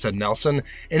director, said Nelson.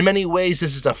 In many ways,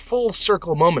 this is a full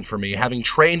circle moment for me, having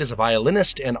trained as a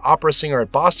violinist and opera singer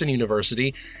at Boston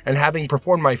University and having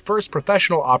performed my first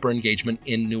professional opera engagement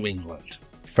in New England.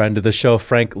 Friend of the show,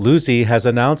 Frank Luzzi, has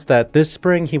announced that this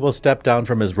spring he will step down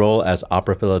from his role as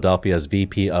Opera Philadelphia's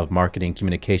VP of Marketing,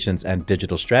 Communications, and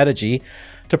Digital Strategy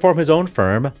to form his own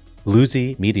firm,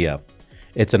 Luzzi Media.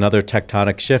 It's another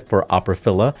tectonic shift for Opera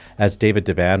Phila as David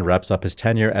Devan wraps up his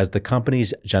tenure as the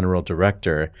company's general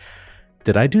director.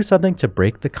 Did I do something to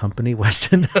break the company,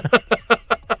 Weston?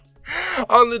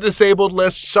 On the disabled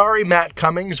list, sorry Matt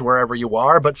Cummings, wherever you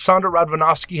are, but Sandra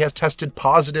Radvanovsky has tested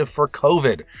positive for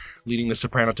COVID, leading the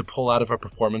soprano to pull out of a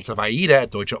performance of Aida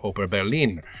at Deutsche Oper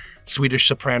Berlin. Swedish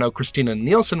soprano Christina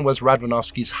Nielsen was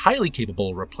Radvanovsky's highly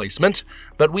capable replacement,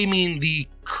 but we mean the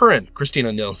current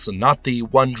Christina Nielsen, not the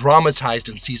one dramatized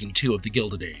in season 2 of The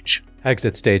Gilded Age.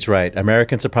 Exit stage right.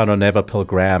 American soprano Neva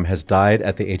Pilgram has died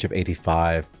at the age of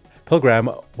 85.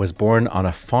 Pilgram was born on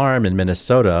a farm in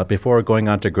Minnesota before going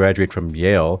on to graduate from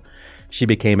Yale. She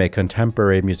became a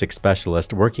contemporary music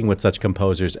specialist, working with such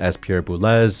composers as Pierre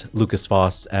Boulez, Lucas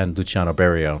Foss, and Luciano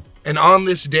Berio. And on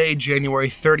this day, January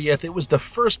 30th, it was the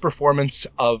first performance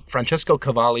of Francesco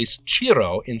Cavalli's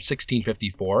Ciro in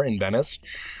 1654 in Venice.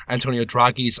 Antonio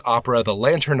Draghi's opera The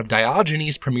Lantern of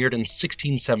Diogenes premiered in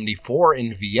 1674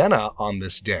 in Vienna on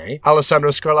this day.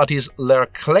 Alessandro Scarlatti's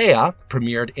L'Erclea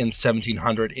premiered in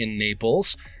 1700 in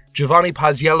Naples. Giovanni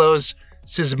Paisiello's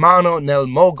Sismano nel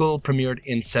Mogul premiered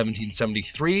in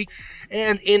 1773,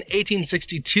 and in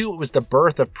 1862 it was the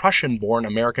birth of Prussian-born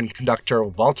American conductor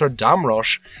Walter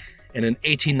Damrosch, and in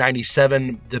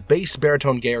 1897 the bass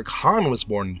baritone Georg Hahn was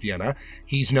born in Vienna.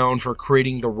 He's known for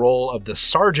creating the role of the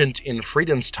sergeant in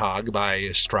Friedenstag by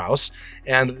Strauss,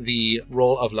 and the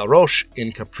role of La Roche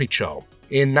in Capriccio.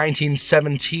 In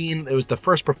 1917, it was the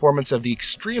first performance of the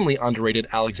extremely underrated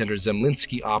Alexander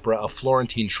Zemlinsky opera A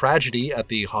Florentine Tragedy at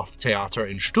the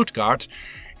Hoftheater in Stuttgart.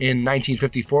 In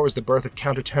 1954 was the birth of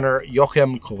countertenor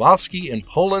Joachim Kowalski in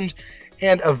Poland.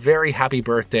 And a very happy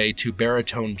birthday to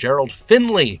baritone Gerald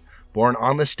Finley, born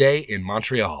on this day in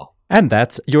Montreal. And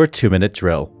that's your 2-minute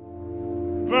drill.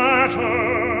 Better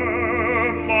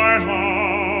my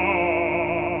heart,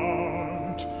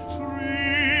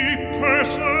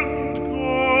 3-personed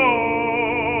God,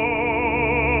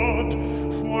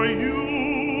 for you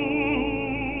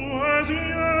as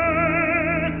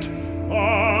yet,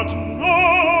 but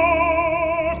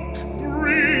knock,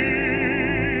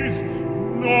 breathe,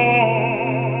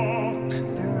 knock,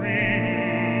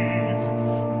 breathe,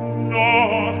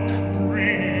 knock,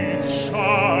 breathe,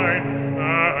 shine,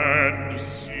 and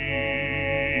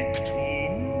seek to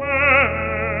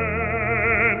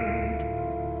mend.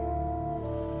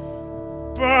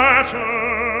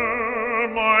 Batter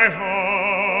my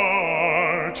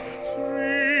heart,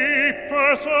 3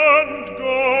 grass and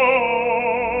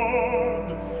God,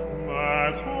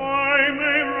 that I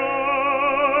may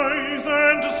rise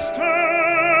and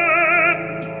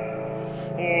stand,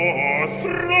 or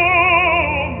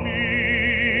throw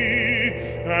me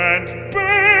and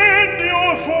bend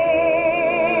your force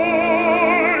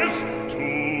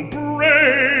to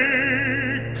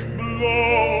break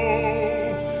blow,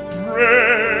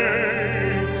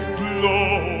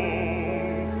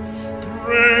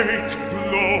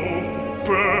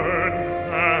 burn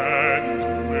and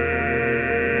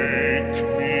make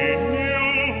me new.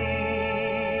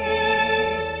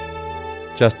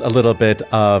 Just a little bit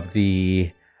of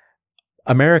the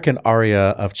American aria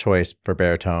of choice for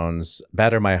baritones,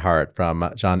 Batter My Heart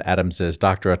from John Adams's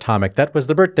Dr. Atomic. That was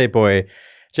the birthday boy,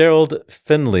 Gerald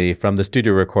Finley, from the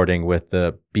studio recording with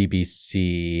the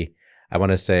BBC, I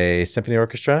want to say, Symphony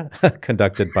Orchestra,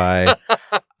 conducted by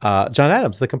John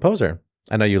Adams, the composer.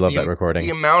 I know you love that recording.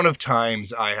 The amount of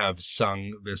times I have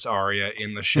sung this aria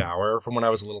in the shower from when I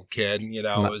was a little kid, it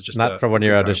was just not from one of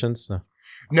your auditions.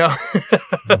 No.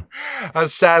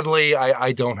 Sadly,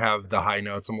 I don't have the high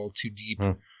notes. I'm a little too deep.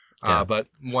 Yeah. But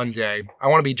one day, I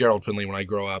want to be Gerald Finley when I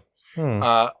grow up.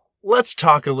 Let's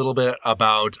talk a little bit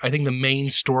about, I think, the main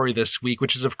story this week,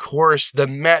 which is, of course, the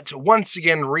Met once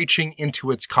again reaching into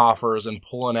its coffers and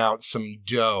pulling out some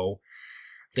dough.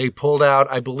 They pulled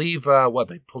out, I believe,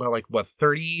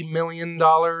 $30 million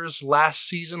last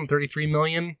season, $33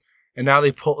 million. And now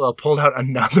they pulled out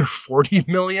another $40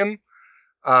 million.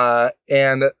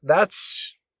 And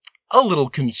that's a little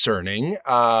concerning.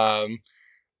 I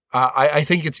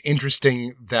think it's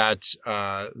interesting that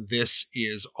this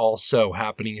is also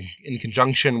happening in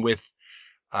conjunction with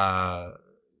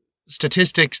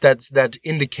statistics that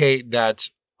indicate that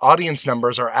audience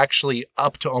numbers are actually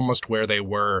up to almost where they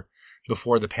were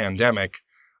before the pandemic.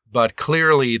 But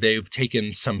clearly they've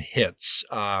taken some hits,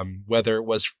 whether it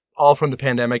was all from the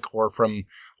pandemic or from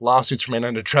lawsuits from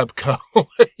Anna Netrebko.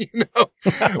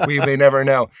 We may never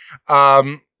know.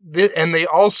 And they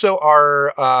also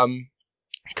are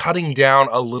cutting down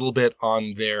a little bit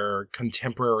on their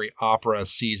contemporary opera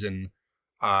season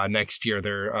next year.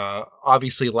 They're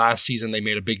obviously last season they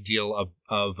made a big deal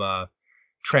of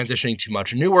transitioning to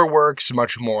much newer works,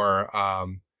 much more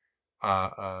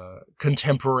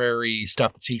contemporary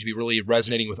stuff that seemed to be really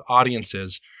resonating with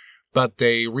audiences. But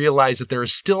they realize that there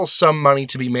is still some money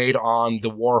to be made on the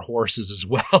war horses as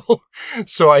well.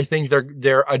 So I think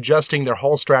they're adjusting their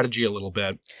whole strategy a little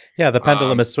bit. Yeah, the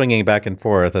pendulum is swinging back and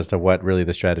forth as to what really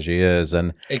the strategy is.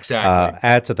 And exactly.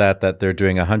 Add to that they're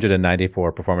doing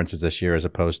 194 performances this year as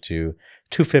opposed to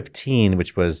 215,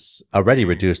 which was already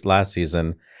reduced last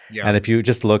season. Yeah. And if you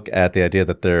just look at the idea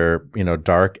that they're,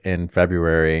 dark in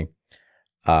February,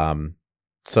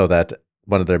 so that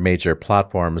one of their major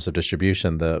platforms of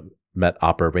distribution, the Met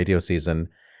Opera radio season,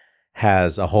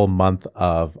 has a whole month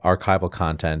of archival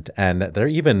content, and they're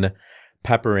even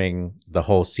peppering the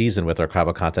whole season with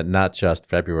archival content, not just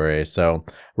February. So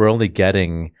we're only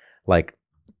getting like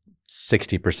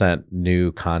 60%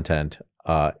 new content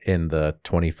in the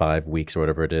 25 weeks or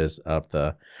whatever it is of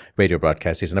the radio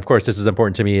broadcast season. Of course, this is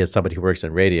important to me as somebody who works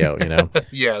in radio,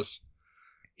 Yes.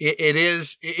 It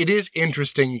is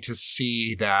interesting to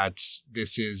see that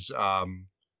this is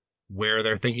where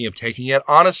they're thinking of taking it.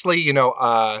 Honestly,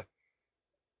 I'm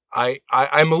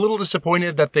a little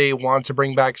disappointed that they want to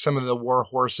bring back some of the war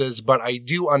horses, but I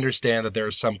do understand that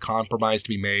there's some compromise to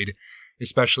be made,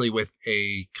 especially with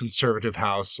a conservative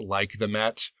house like the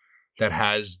Met that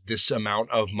has this amount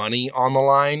of money on the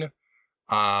line.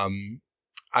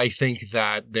 I think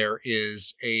that there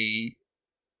is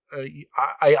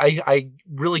I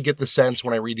really get the sense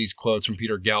when I read these quotes from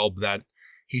Peter Gelb that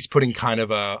he's putting kind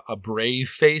of a brave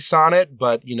face on it,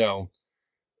 but $40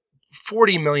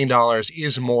 million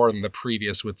is more than the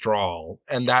previous withdrawal,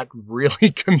 and that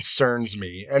really concerns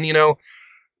me. And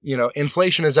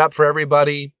inflation is up for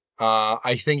everybody.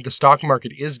 I think the stock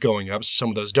market is going up, so some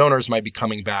of those donors might be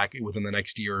coming back within the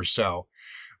next year or so.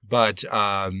 But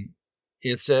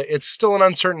it's still an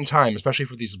uncertain time, especially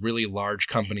for these really large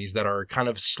companies that are kind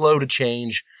of slow to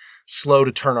change, slow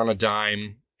to turn on a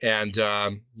dime. And,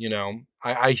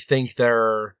 I think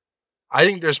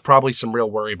there's probably some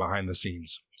real worry behind the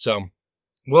scenes. So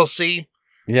we'll see.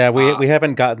 Yeah, we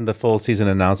haven't gotten the full season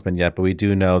announcement yet, but we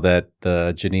do know that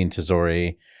the Janine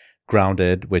Tesori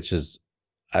Grounded, which is,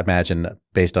 I imagine,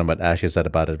 based on what Ashley said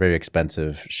about it, a very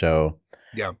expensive show.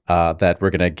 Yeah. That we're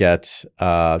going to get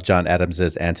John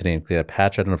Adams's Antony and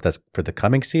Cleopatra. I don't know if that's for the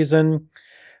coming season,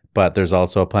 but there's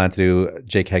also a plan to do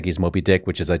Jake Heggie's Moby Dick,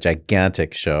 which is a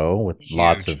gigantic show with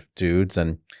lots of dudes,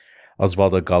 and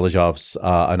Osvaldo Golojov's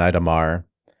Anaida Mar.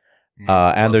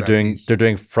 And Love that piece. they're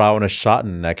doing Frau und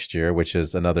Schatten next year, which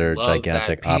is another Love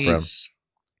gigantic that opera. piece.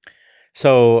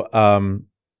 So,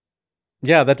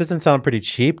 yeah, that doesn't sound pretty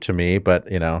cheap to me,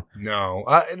 but No.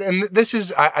 And this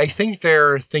is, I think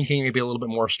they're thinking maybe a little bit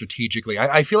more strategically.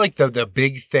 I feel like the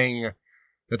big thing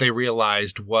that they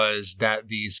realized was that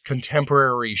these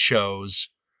contemporary shows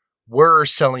were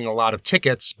selling a lot of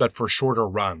tickets, but for shorter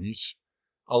runs.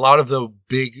 A lot of the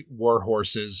big war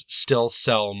horses still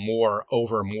sell more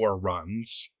over more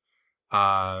runs.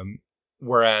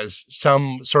 Whereas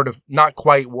some sort of not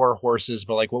quite war horses,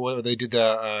 but like what they did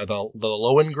the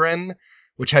Lohengrin,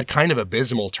 which had kind of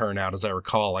abysmal turnout, as I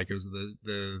recall. Like it was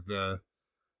the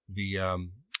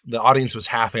audience was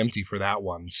half empty for that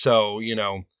one. So,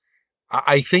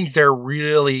 I think they're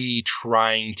really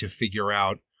trying to figure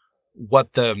out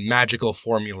what the magical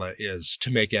formula is to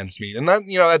make ends meet. And that,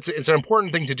 it's an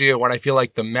important thing to do when I feel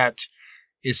like the Met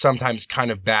is sometimes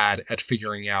kind of bad at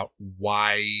figuring out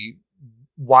why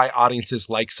audiences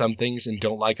like some things and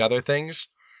don't like other things.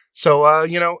 So,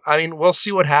 we'll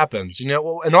see what happens. And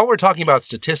while we're talking about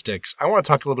statistics, I want to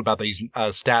talk a little bit about these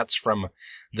stats from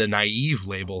the Naive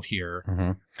label here.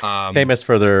 Mm-hmm. Famous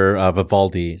for their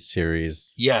Vivaldi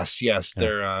series. Yes.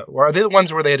 They're, are they the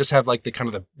ones where they just have like the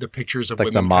kind of the pictures of like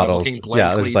women the models? Kind of looking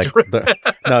blankly?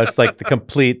 No, it's like the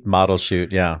complete model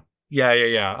shoot. Yeah.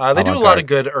 Yeah. They do a lot of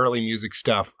good early music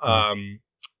stuff.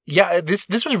 This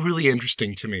was really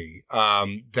interesting to me.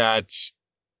 That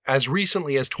as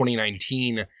recently as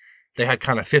 2019, they had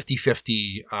kind of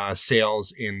 50-50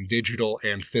 sales in digital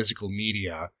and physical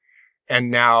media. And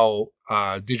now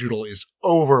digital is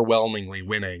overwhelmingly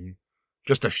winning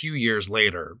just a few years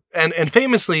later. And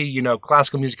famously,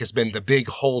 classical music has been the big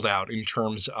holdout in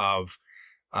terms of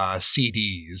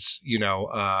CDs.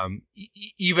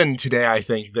 Even today, I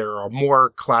think there are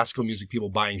more classical music people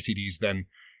buying CDs than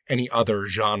any other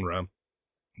genre.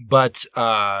 But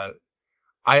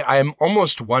I'm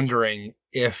almost wondering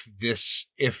if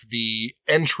the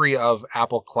entry of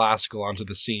Apple Classical onto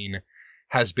the scene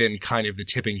has been kind of the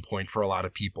tipping point for a lot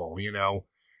of people,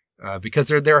 because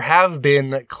there have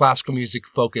been classical music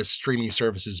focused streaming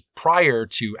services prior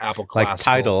to Apple Classical. Like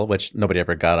Tidal, which nobody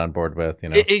ever got on board with,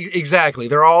 Exactly.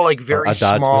 They're all like very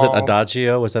small. Was it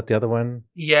Adagio? Was that the other one?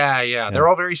 Yeah. They're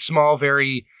all very small,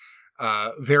 very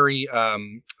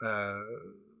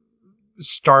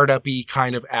startup-y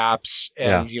kind of apps.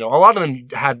 And, a lot of them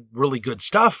had really good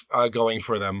stuff going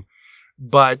for them.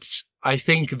 But I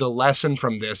think the lesson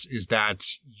from this is that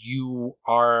you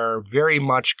are very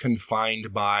much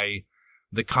confined by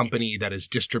the company that is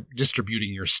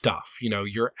distributing your stuff.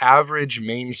 Your average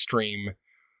mainstream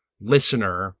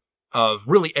listener of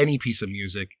really any piece of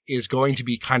music is going to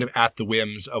be kind of at the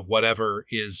whims of whatever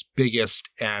is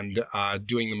biggest and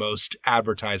doing the most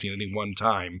advertising at any one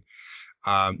time.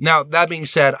 Now, that being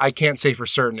said, I can't say for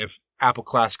certain if Apple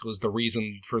Classical is the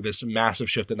reason for this massive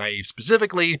shift at Naive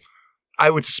specifically. I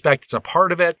would suspect it's a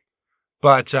part of it,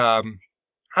 but I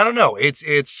don't know.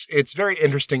 It's very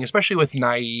interesting, especially with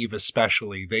Naive.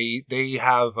 Especially they've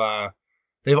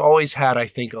always had, I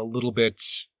think, a little bit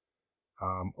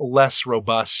less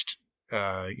robust,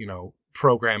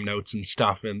 program notes and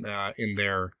stuff in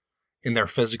their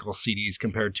physical CDs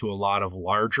compared to a lot of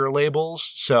larger labels.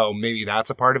 So maybe that's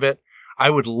a part of it. I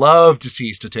would love to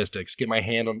see statistics. Get my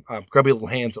hand on grubby little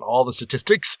hands on all the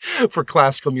statistics for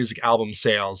classical music album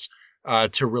sales.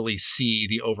 To really see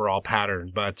the overall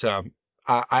pattern. But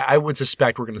I would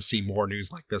suspect we're going to see more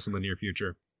news like this in the near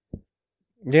future.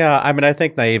 Yeah, I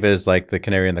think Naive is like the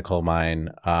canary in the coal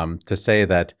mine. To say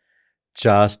that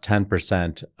just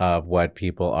 10% of what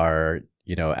people are,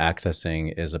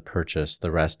 accessing is a purchase, the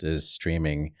rest is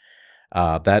streaming.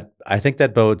 That I think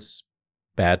that bodes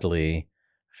badly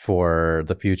for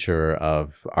the future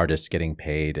of artists getting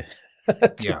paid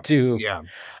to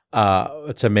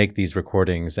make these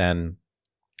recordings. And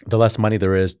the less money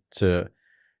there is to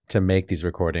make these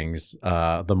recordings,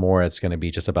 the more it's going to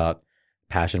be just about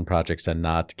passion projects and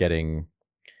not getting,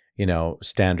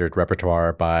 standard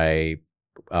repertoire by,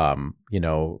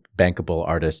 bankable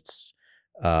artists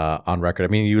on record. I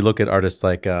mean, you look at artists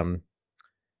like Arya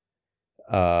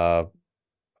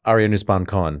Nussbaum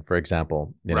Cohen, for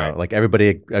example. Right. Like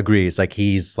everybody agrees,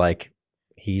 he's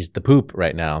the poop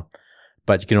right now.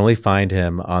 But you can only find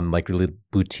him on like really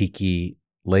boutique-y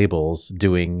labels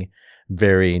doing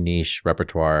very niche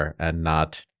repertoire and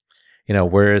not,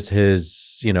 where is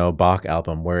his, Bach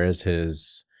album? Where is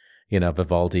his,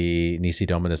 Vivaldi Nisi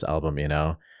Dominus album?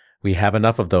 We have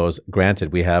enough of those.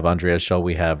 Granted, we have Andreas Scholl,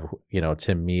 we have,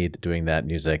 Tim Mead doing that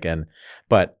music.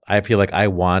 But I feel like I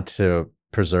want to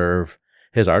preserve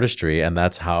his artistry, and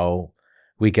that's how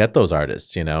we get those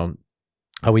artists,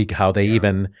 how they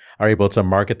even are able to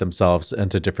market themselves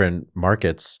into different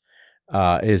markets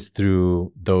is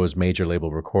through those major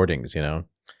label recordings, you know.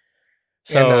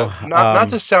 So and, not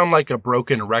to sound like a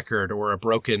broken record or a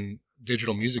broken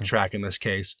digital music track in this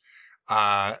case,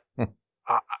 I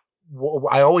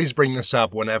always bring this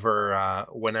up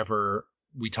whenever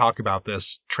we talk about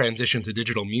this transition to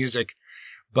digital music.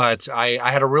 But I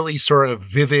had a really sort of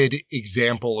vivid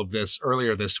example of this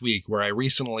earlier this week where I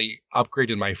recently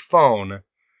upgraded my phone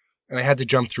and I had to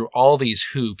jump through all these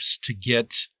hoops to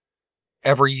get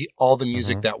all the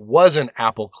music that wasn't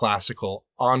Apple Classical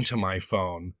onto my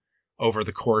phone over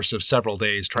the course of several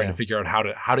days, trying to figure out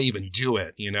how to even do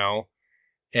it, you know?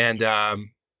 And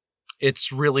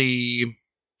it's really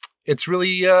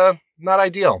not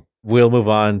ideal. We'll move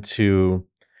on to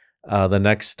the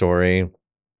next story,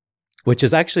 which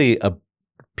is actually a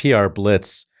PR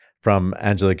blitz from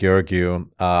Angela Gheorghiu.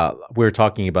 We're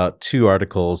talking about two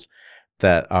articles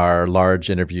that are large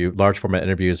format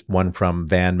interviews, one from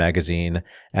Van Magazine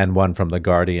and one from The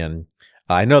Guardian.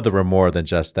 I know there were more than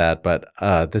just that, but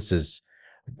this is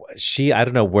I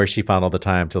don't know where she found all the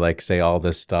time to like say all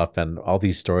this stuff and all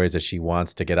these stories that she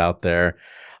wants to get out there.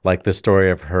 Like the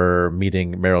story of her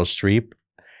meeting Meryl Streep,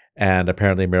 and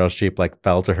apparently Meryl Streep like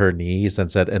fell to her knees and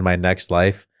said, "In my next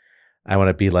life, I want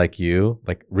to be like you."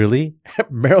 Like, really?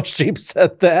 Meryl Streep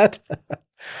said that?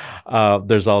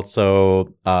 There's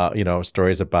also,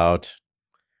 stories about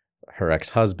her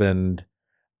ex-husband.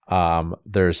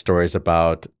 There's stories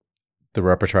about the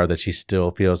repertoire that she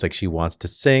still feels like she wants to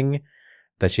sing,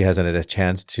 that she hasn't had a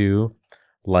chance to,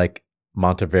 like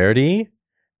Monteverdi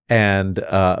and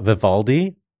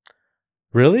Vivaldi.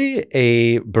 Really?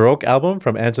 A Baroque album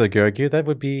from Angela Gheorghiu? That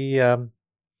would be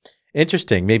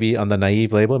interesting. Maybe on the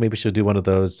Naive label, maybe she'll do one of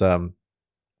those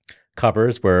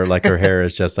covers where like her hair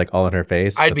is just like all in her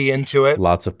face. I'd be into it.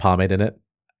 Lots of pomade in it.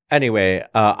 Anyway,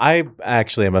 I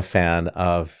actually am a fan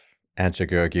of Angela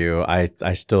Gheorghiu.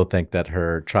 I still think that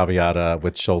her Traviata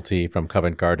with Schulte from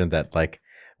Covent Garden, that like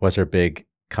was her big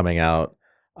coming out.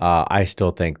 I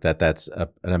still think that that's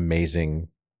an amazing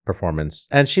performance,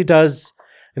 and she does,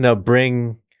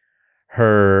 bring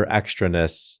her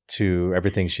extraness to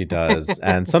everything she does.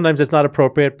 And sometimes it's not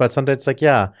appropriate, but sometimes it's like,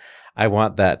 yeah, I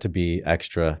want that to be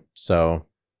extra. So,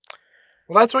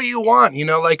 well, that's what you want,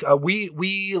 like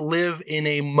we live in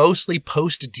a mostly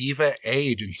post-diva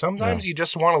age, and sometimes you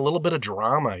just want a little bit of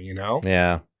drama,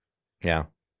 Yeah. Yeah.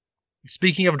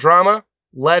 Speaking of drama,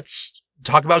 let's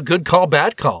talk about good call,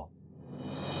 bad call.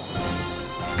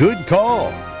 Good call,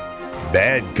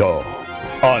 bad call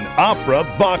on Opera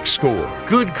Box Score.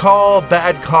 Good call,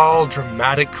 bad call,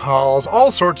 dramatic calls, all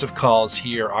sorts of calls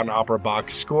here on Opera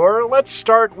Box Score. Let's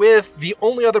start with the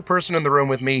only other person in the room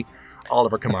with me,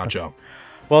 Oliver Camacho.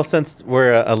 Well, since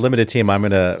we're a limited team, I'm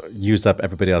going to use up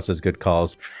everybody else's good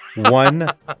calls.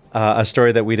 One, a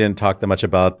story that we didn't talk that much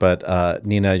about, but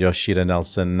Nina Yoshida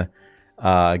Nelson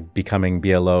becoming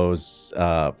BLO's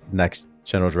next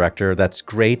general director. That's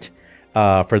great.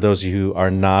 For those of you who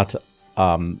are not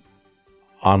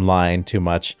online too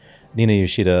much, Nina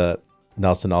Yoshida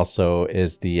Nelson also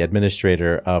is the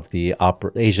administrator of the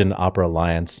Asian Opera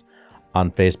Alliance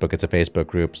on Facebook. It's a Facebook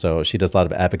group, so she does a lot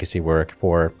of advocacy work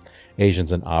for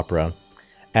Asians in opera.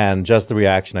 And just the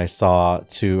reaction I saw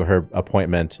to her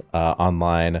appointment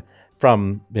online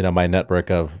from my network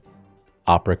of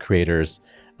opera creators,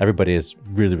 everybody is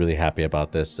really, really happy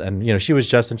about this. And she was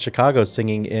just in Chicago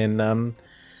singing in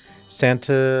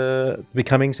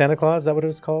Becoming Santa Claus. Is that what it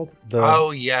was called?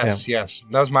 Yes.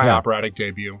 That was my operatic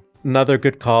debut. Another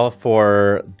good call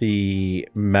for the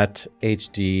Met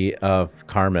HD of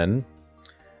Carmen.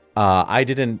 I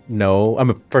didn't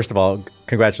know. First of all,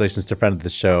 congratulations to friend of the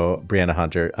show, Brianna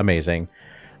Hunter. Amazing.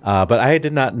 But I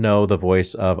did not know the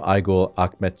voice of Aygul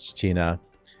Akmetchina.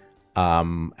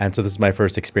 And so this is my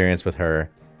first experience with her.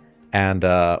 And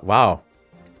wow.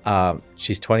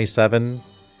 She's 27.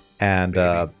 And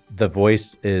the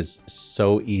voice is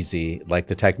so easy. Like,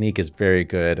 the technique is very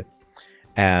good.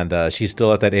 And she's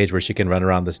still at that age where she can run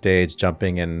around the stage,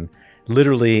 jumping and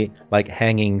literally like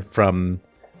hanging from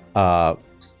the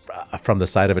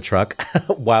side of a truck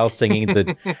while singing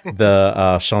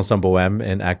the Chanson Bohème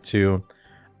in Act 2.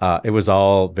 It was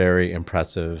all very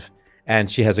impressive. And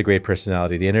she has a great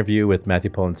personality. The interview with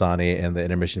Matthew Polenzani and the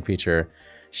intermission feature,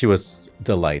 she was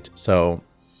delight. So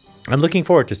I'm looking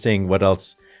forward to seeing what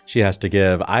else she has to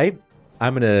give. I'm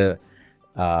going to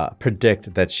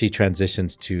predict that she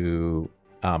transitions to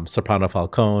soprano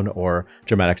falcone or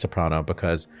dramatic soprano,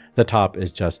 because the top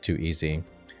is just too easy.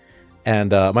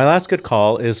 And my last good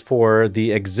call is for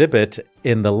the exhibit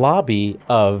in the lobby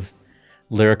of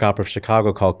Lyric Opera of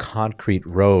Chicago called Concrete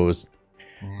Rose.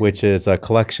 which is a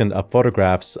collection of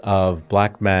photographs of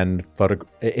black men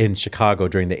in Chicago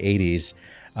during the 80s.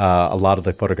 A lot of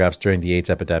the photographs during the AIDS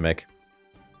epidemic.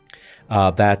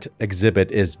 That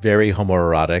exhibit is very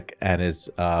homoerotic and is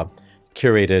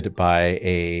curated by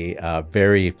a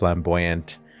very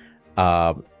flamboyant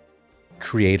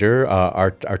creator,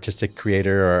 artistic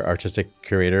creator or artistic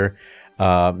curator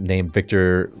named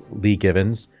Victor Lee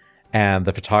Givens. And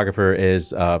the photographer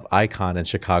is an icon in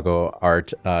Chicago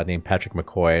art named Patrick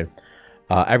McCoy.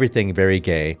 Everything very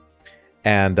gay.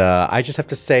 And I just have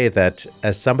to say that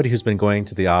as somebody who's been going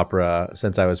to the opera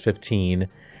since I was 15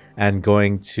 and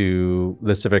going to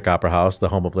the Civic Opera House, the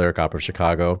home of lyric opera of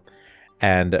Chicago,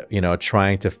 and,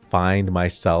 trying to find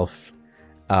myself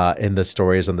in the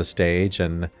stories on the stage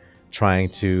and trying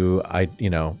to,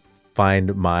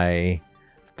 find my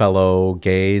fellow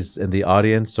gays in the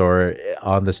audience or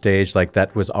on the stage, like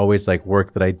that was always like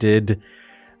work that I did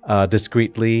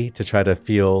discreetly to try to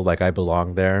feel like I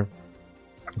belonged there.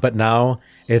 But now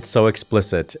it's so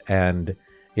explicit and,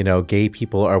 gay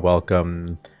people are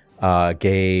welcome.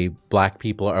 Gay black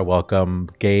people are welcome.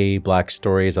 Gay black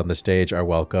stories on the stage are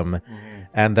welcome. Mm-hmm.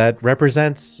 And that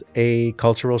represents a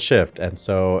cultural shift. And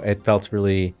so it felt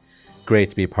really great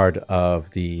to be part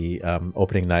of the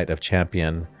opening night of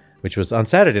Champion, which was on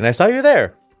Saturday. And I saw you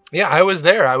there. Yeah, I was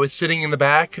there. I was sitting in the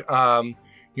back. I've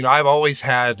always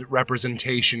had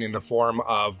representation in the form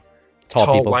of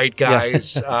tall white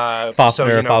guys. Yeah.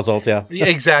 Faulkner, Fauselt, yeah.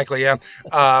 Exactly, yeah.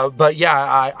 But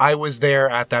yeah, I was there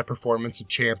at that performance of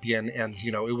Champion, and,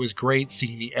 it was great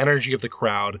seeing the energy of the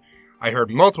crowd. I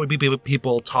heard multiple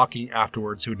people talking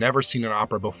afterwards who had never seen an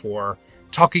opera before,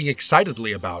 talking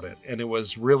excitedly about it, and it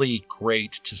was really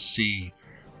great to see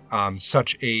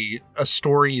such a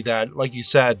story that, like you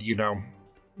said,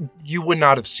 you would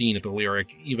not have seen at the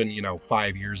Lyric even,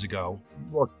 5 years ago,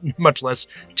 or much less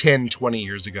 10, 20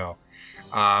 years ago.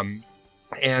 I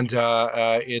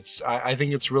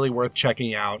think it's really worth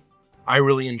checking out. I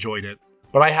really enjoyed it.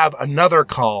 But I have another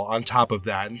call on top of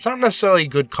that. It's not necessarily a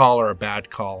good call or a bad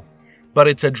call, but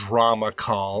it's a drama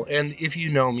call. And if you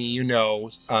know me, you know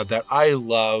that I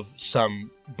love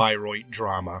some Bayreuth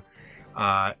drama.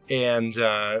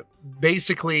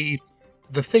 Basically,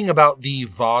 the thing about the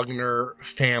Wagner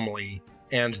family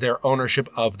and their ownership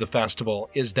of the festival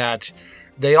is that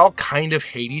they all kind of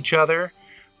hate each other.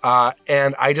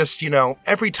 And I just,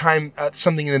 every time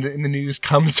something in the news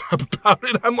comes up about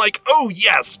it, I'm like, oh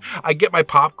yes, I get my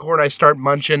popcorn, I start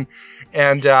munching.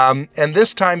 And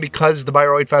this time, because the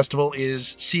Bayreuth Festival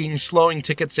is seeing slowing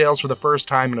ticket sales for the first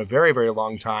time in a very, very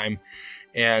long time,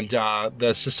 and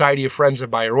the Society of Friends of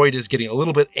Bayreuth is getting a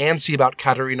little bit antsy about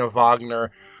Katharina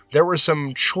Wagner, there were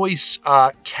some choice,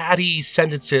 catty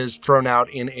sentences thrown out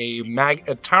in a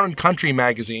Town and Country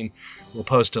magazine. We'll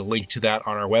post a link to that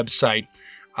on our website.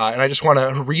 And I just want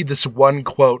to read this one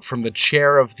quote from the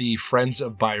chair of the Friends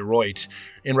of Bayreuth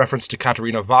in reference to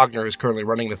Katharina Wagner, who's currently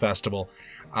running the festival.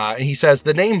 And he says,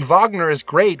 "The name Wagner is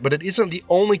great, but it isn't the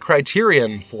only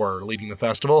criterion for leading the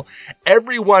festival.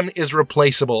 Everyone is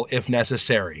replaceable if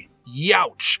necessary."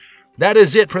 Youch! That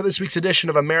is it for this week's edition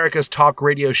of America's Talk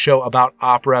Radio Show about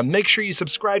opera. Make sure you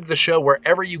subscribe to the show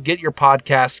wherever you get your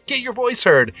podcasts, get your voice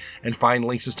heard, and find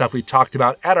links to stuff we talked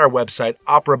about at our website,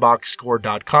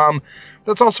 operaboxscore.com.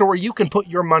 That's also where you can put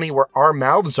your money where our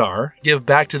mouths are. Give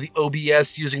back to the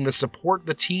OBS using the Support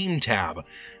the Team tab.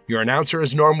 Your announcer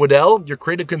is Norm Waddell, your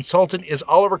creative consultant is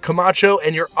Oliver Camacho,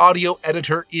 and your audio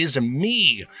editor is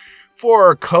me.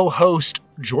 For co-host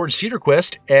George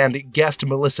Cedarquist and guest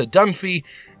Melissa Dunphy,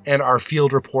 and our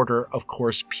field reporter, of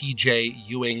course, PJ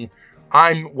Ewing,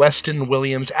 I'm Weston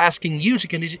Williams, asking you to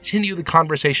continue the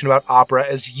conversation about opera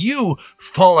as you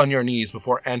fall on your knees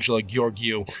before Angela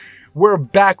Gheorghiu. We're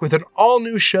back with an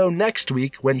all-new show next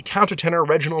week when countertenor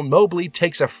Reginald Mobley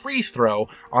takes a free throw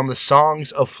on the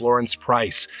songs of Florence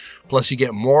Price. Plus, you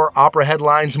get more opera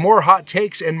headlines, more hot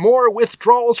takes, and more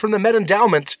withdrawals from the Met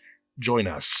Endowment. Join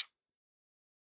us.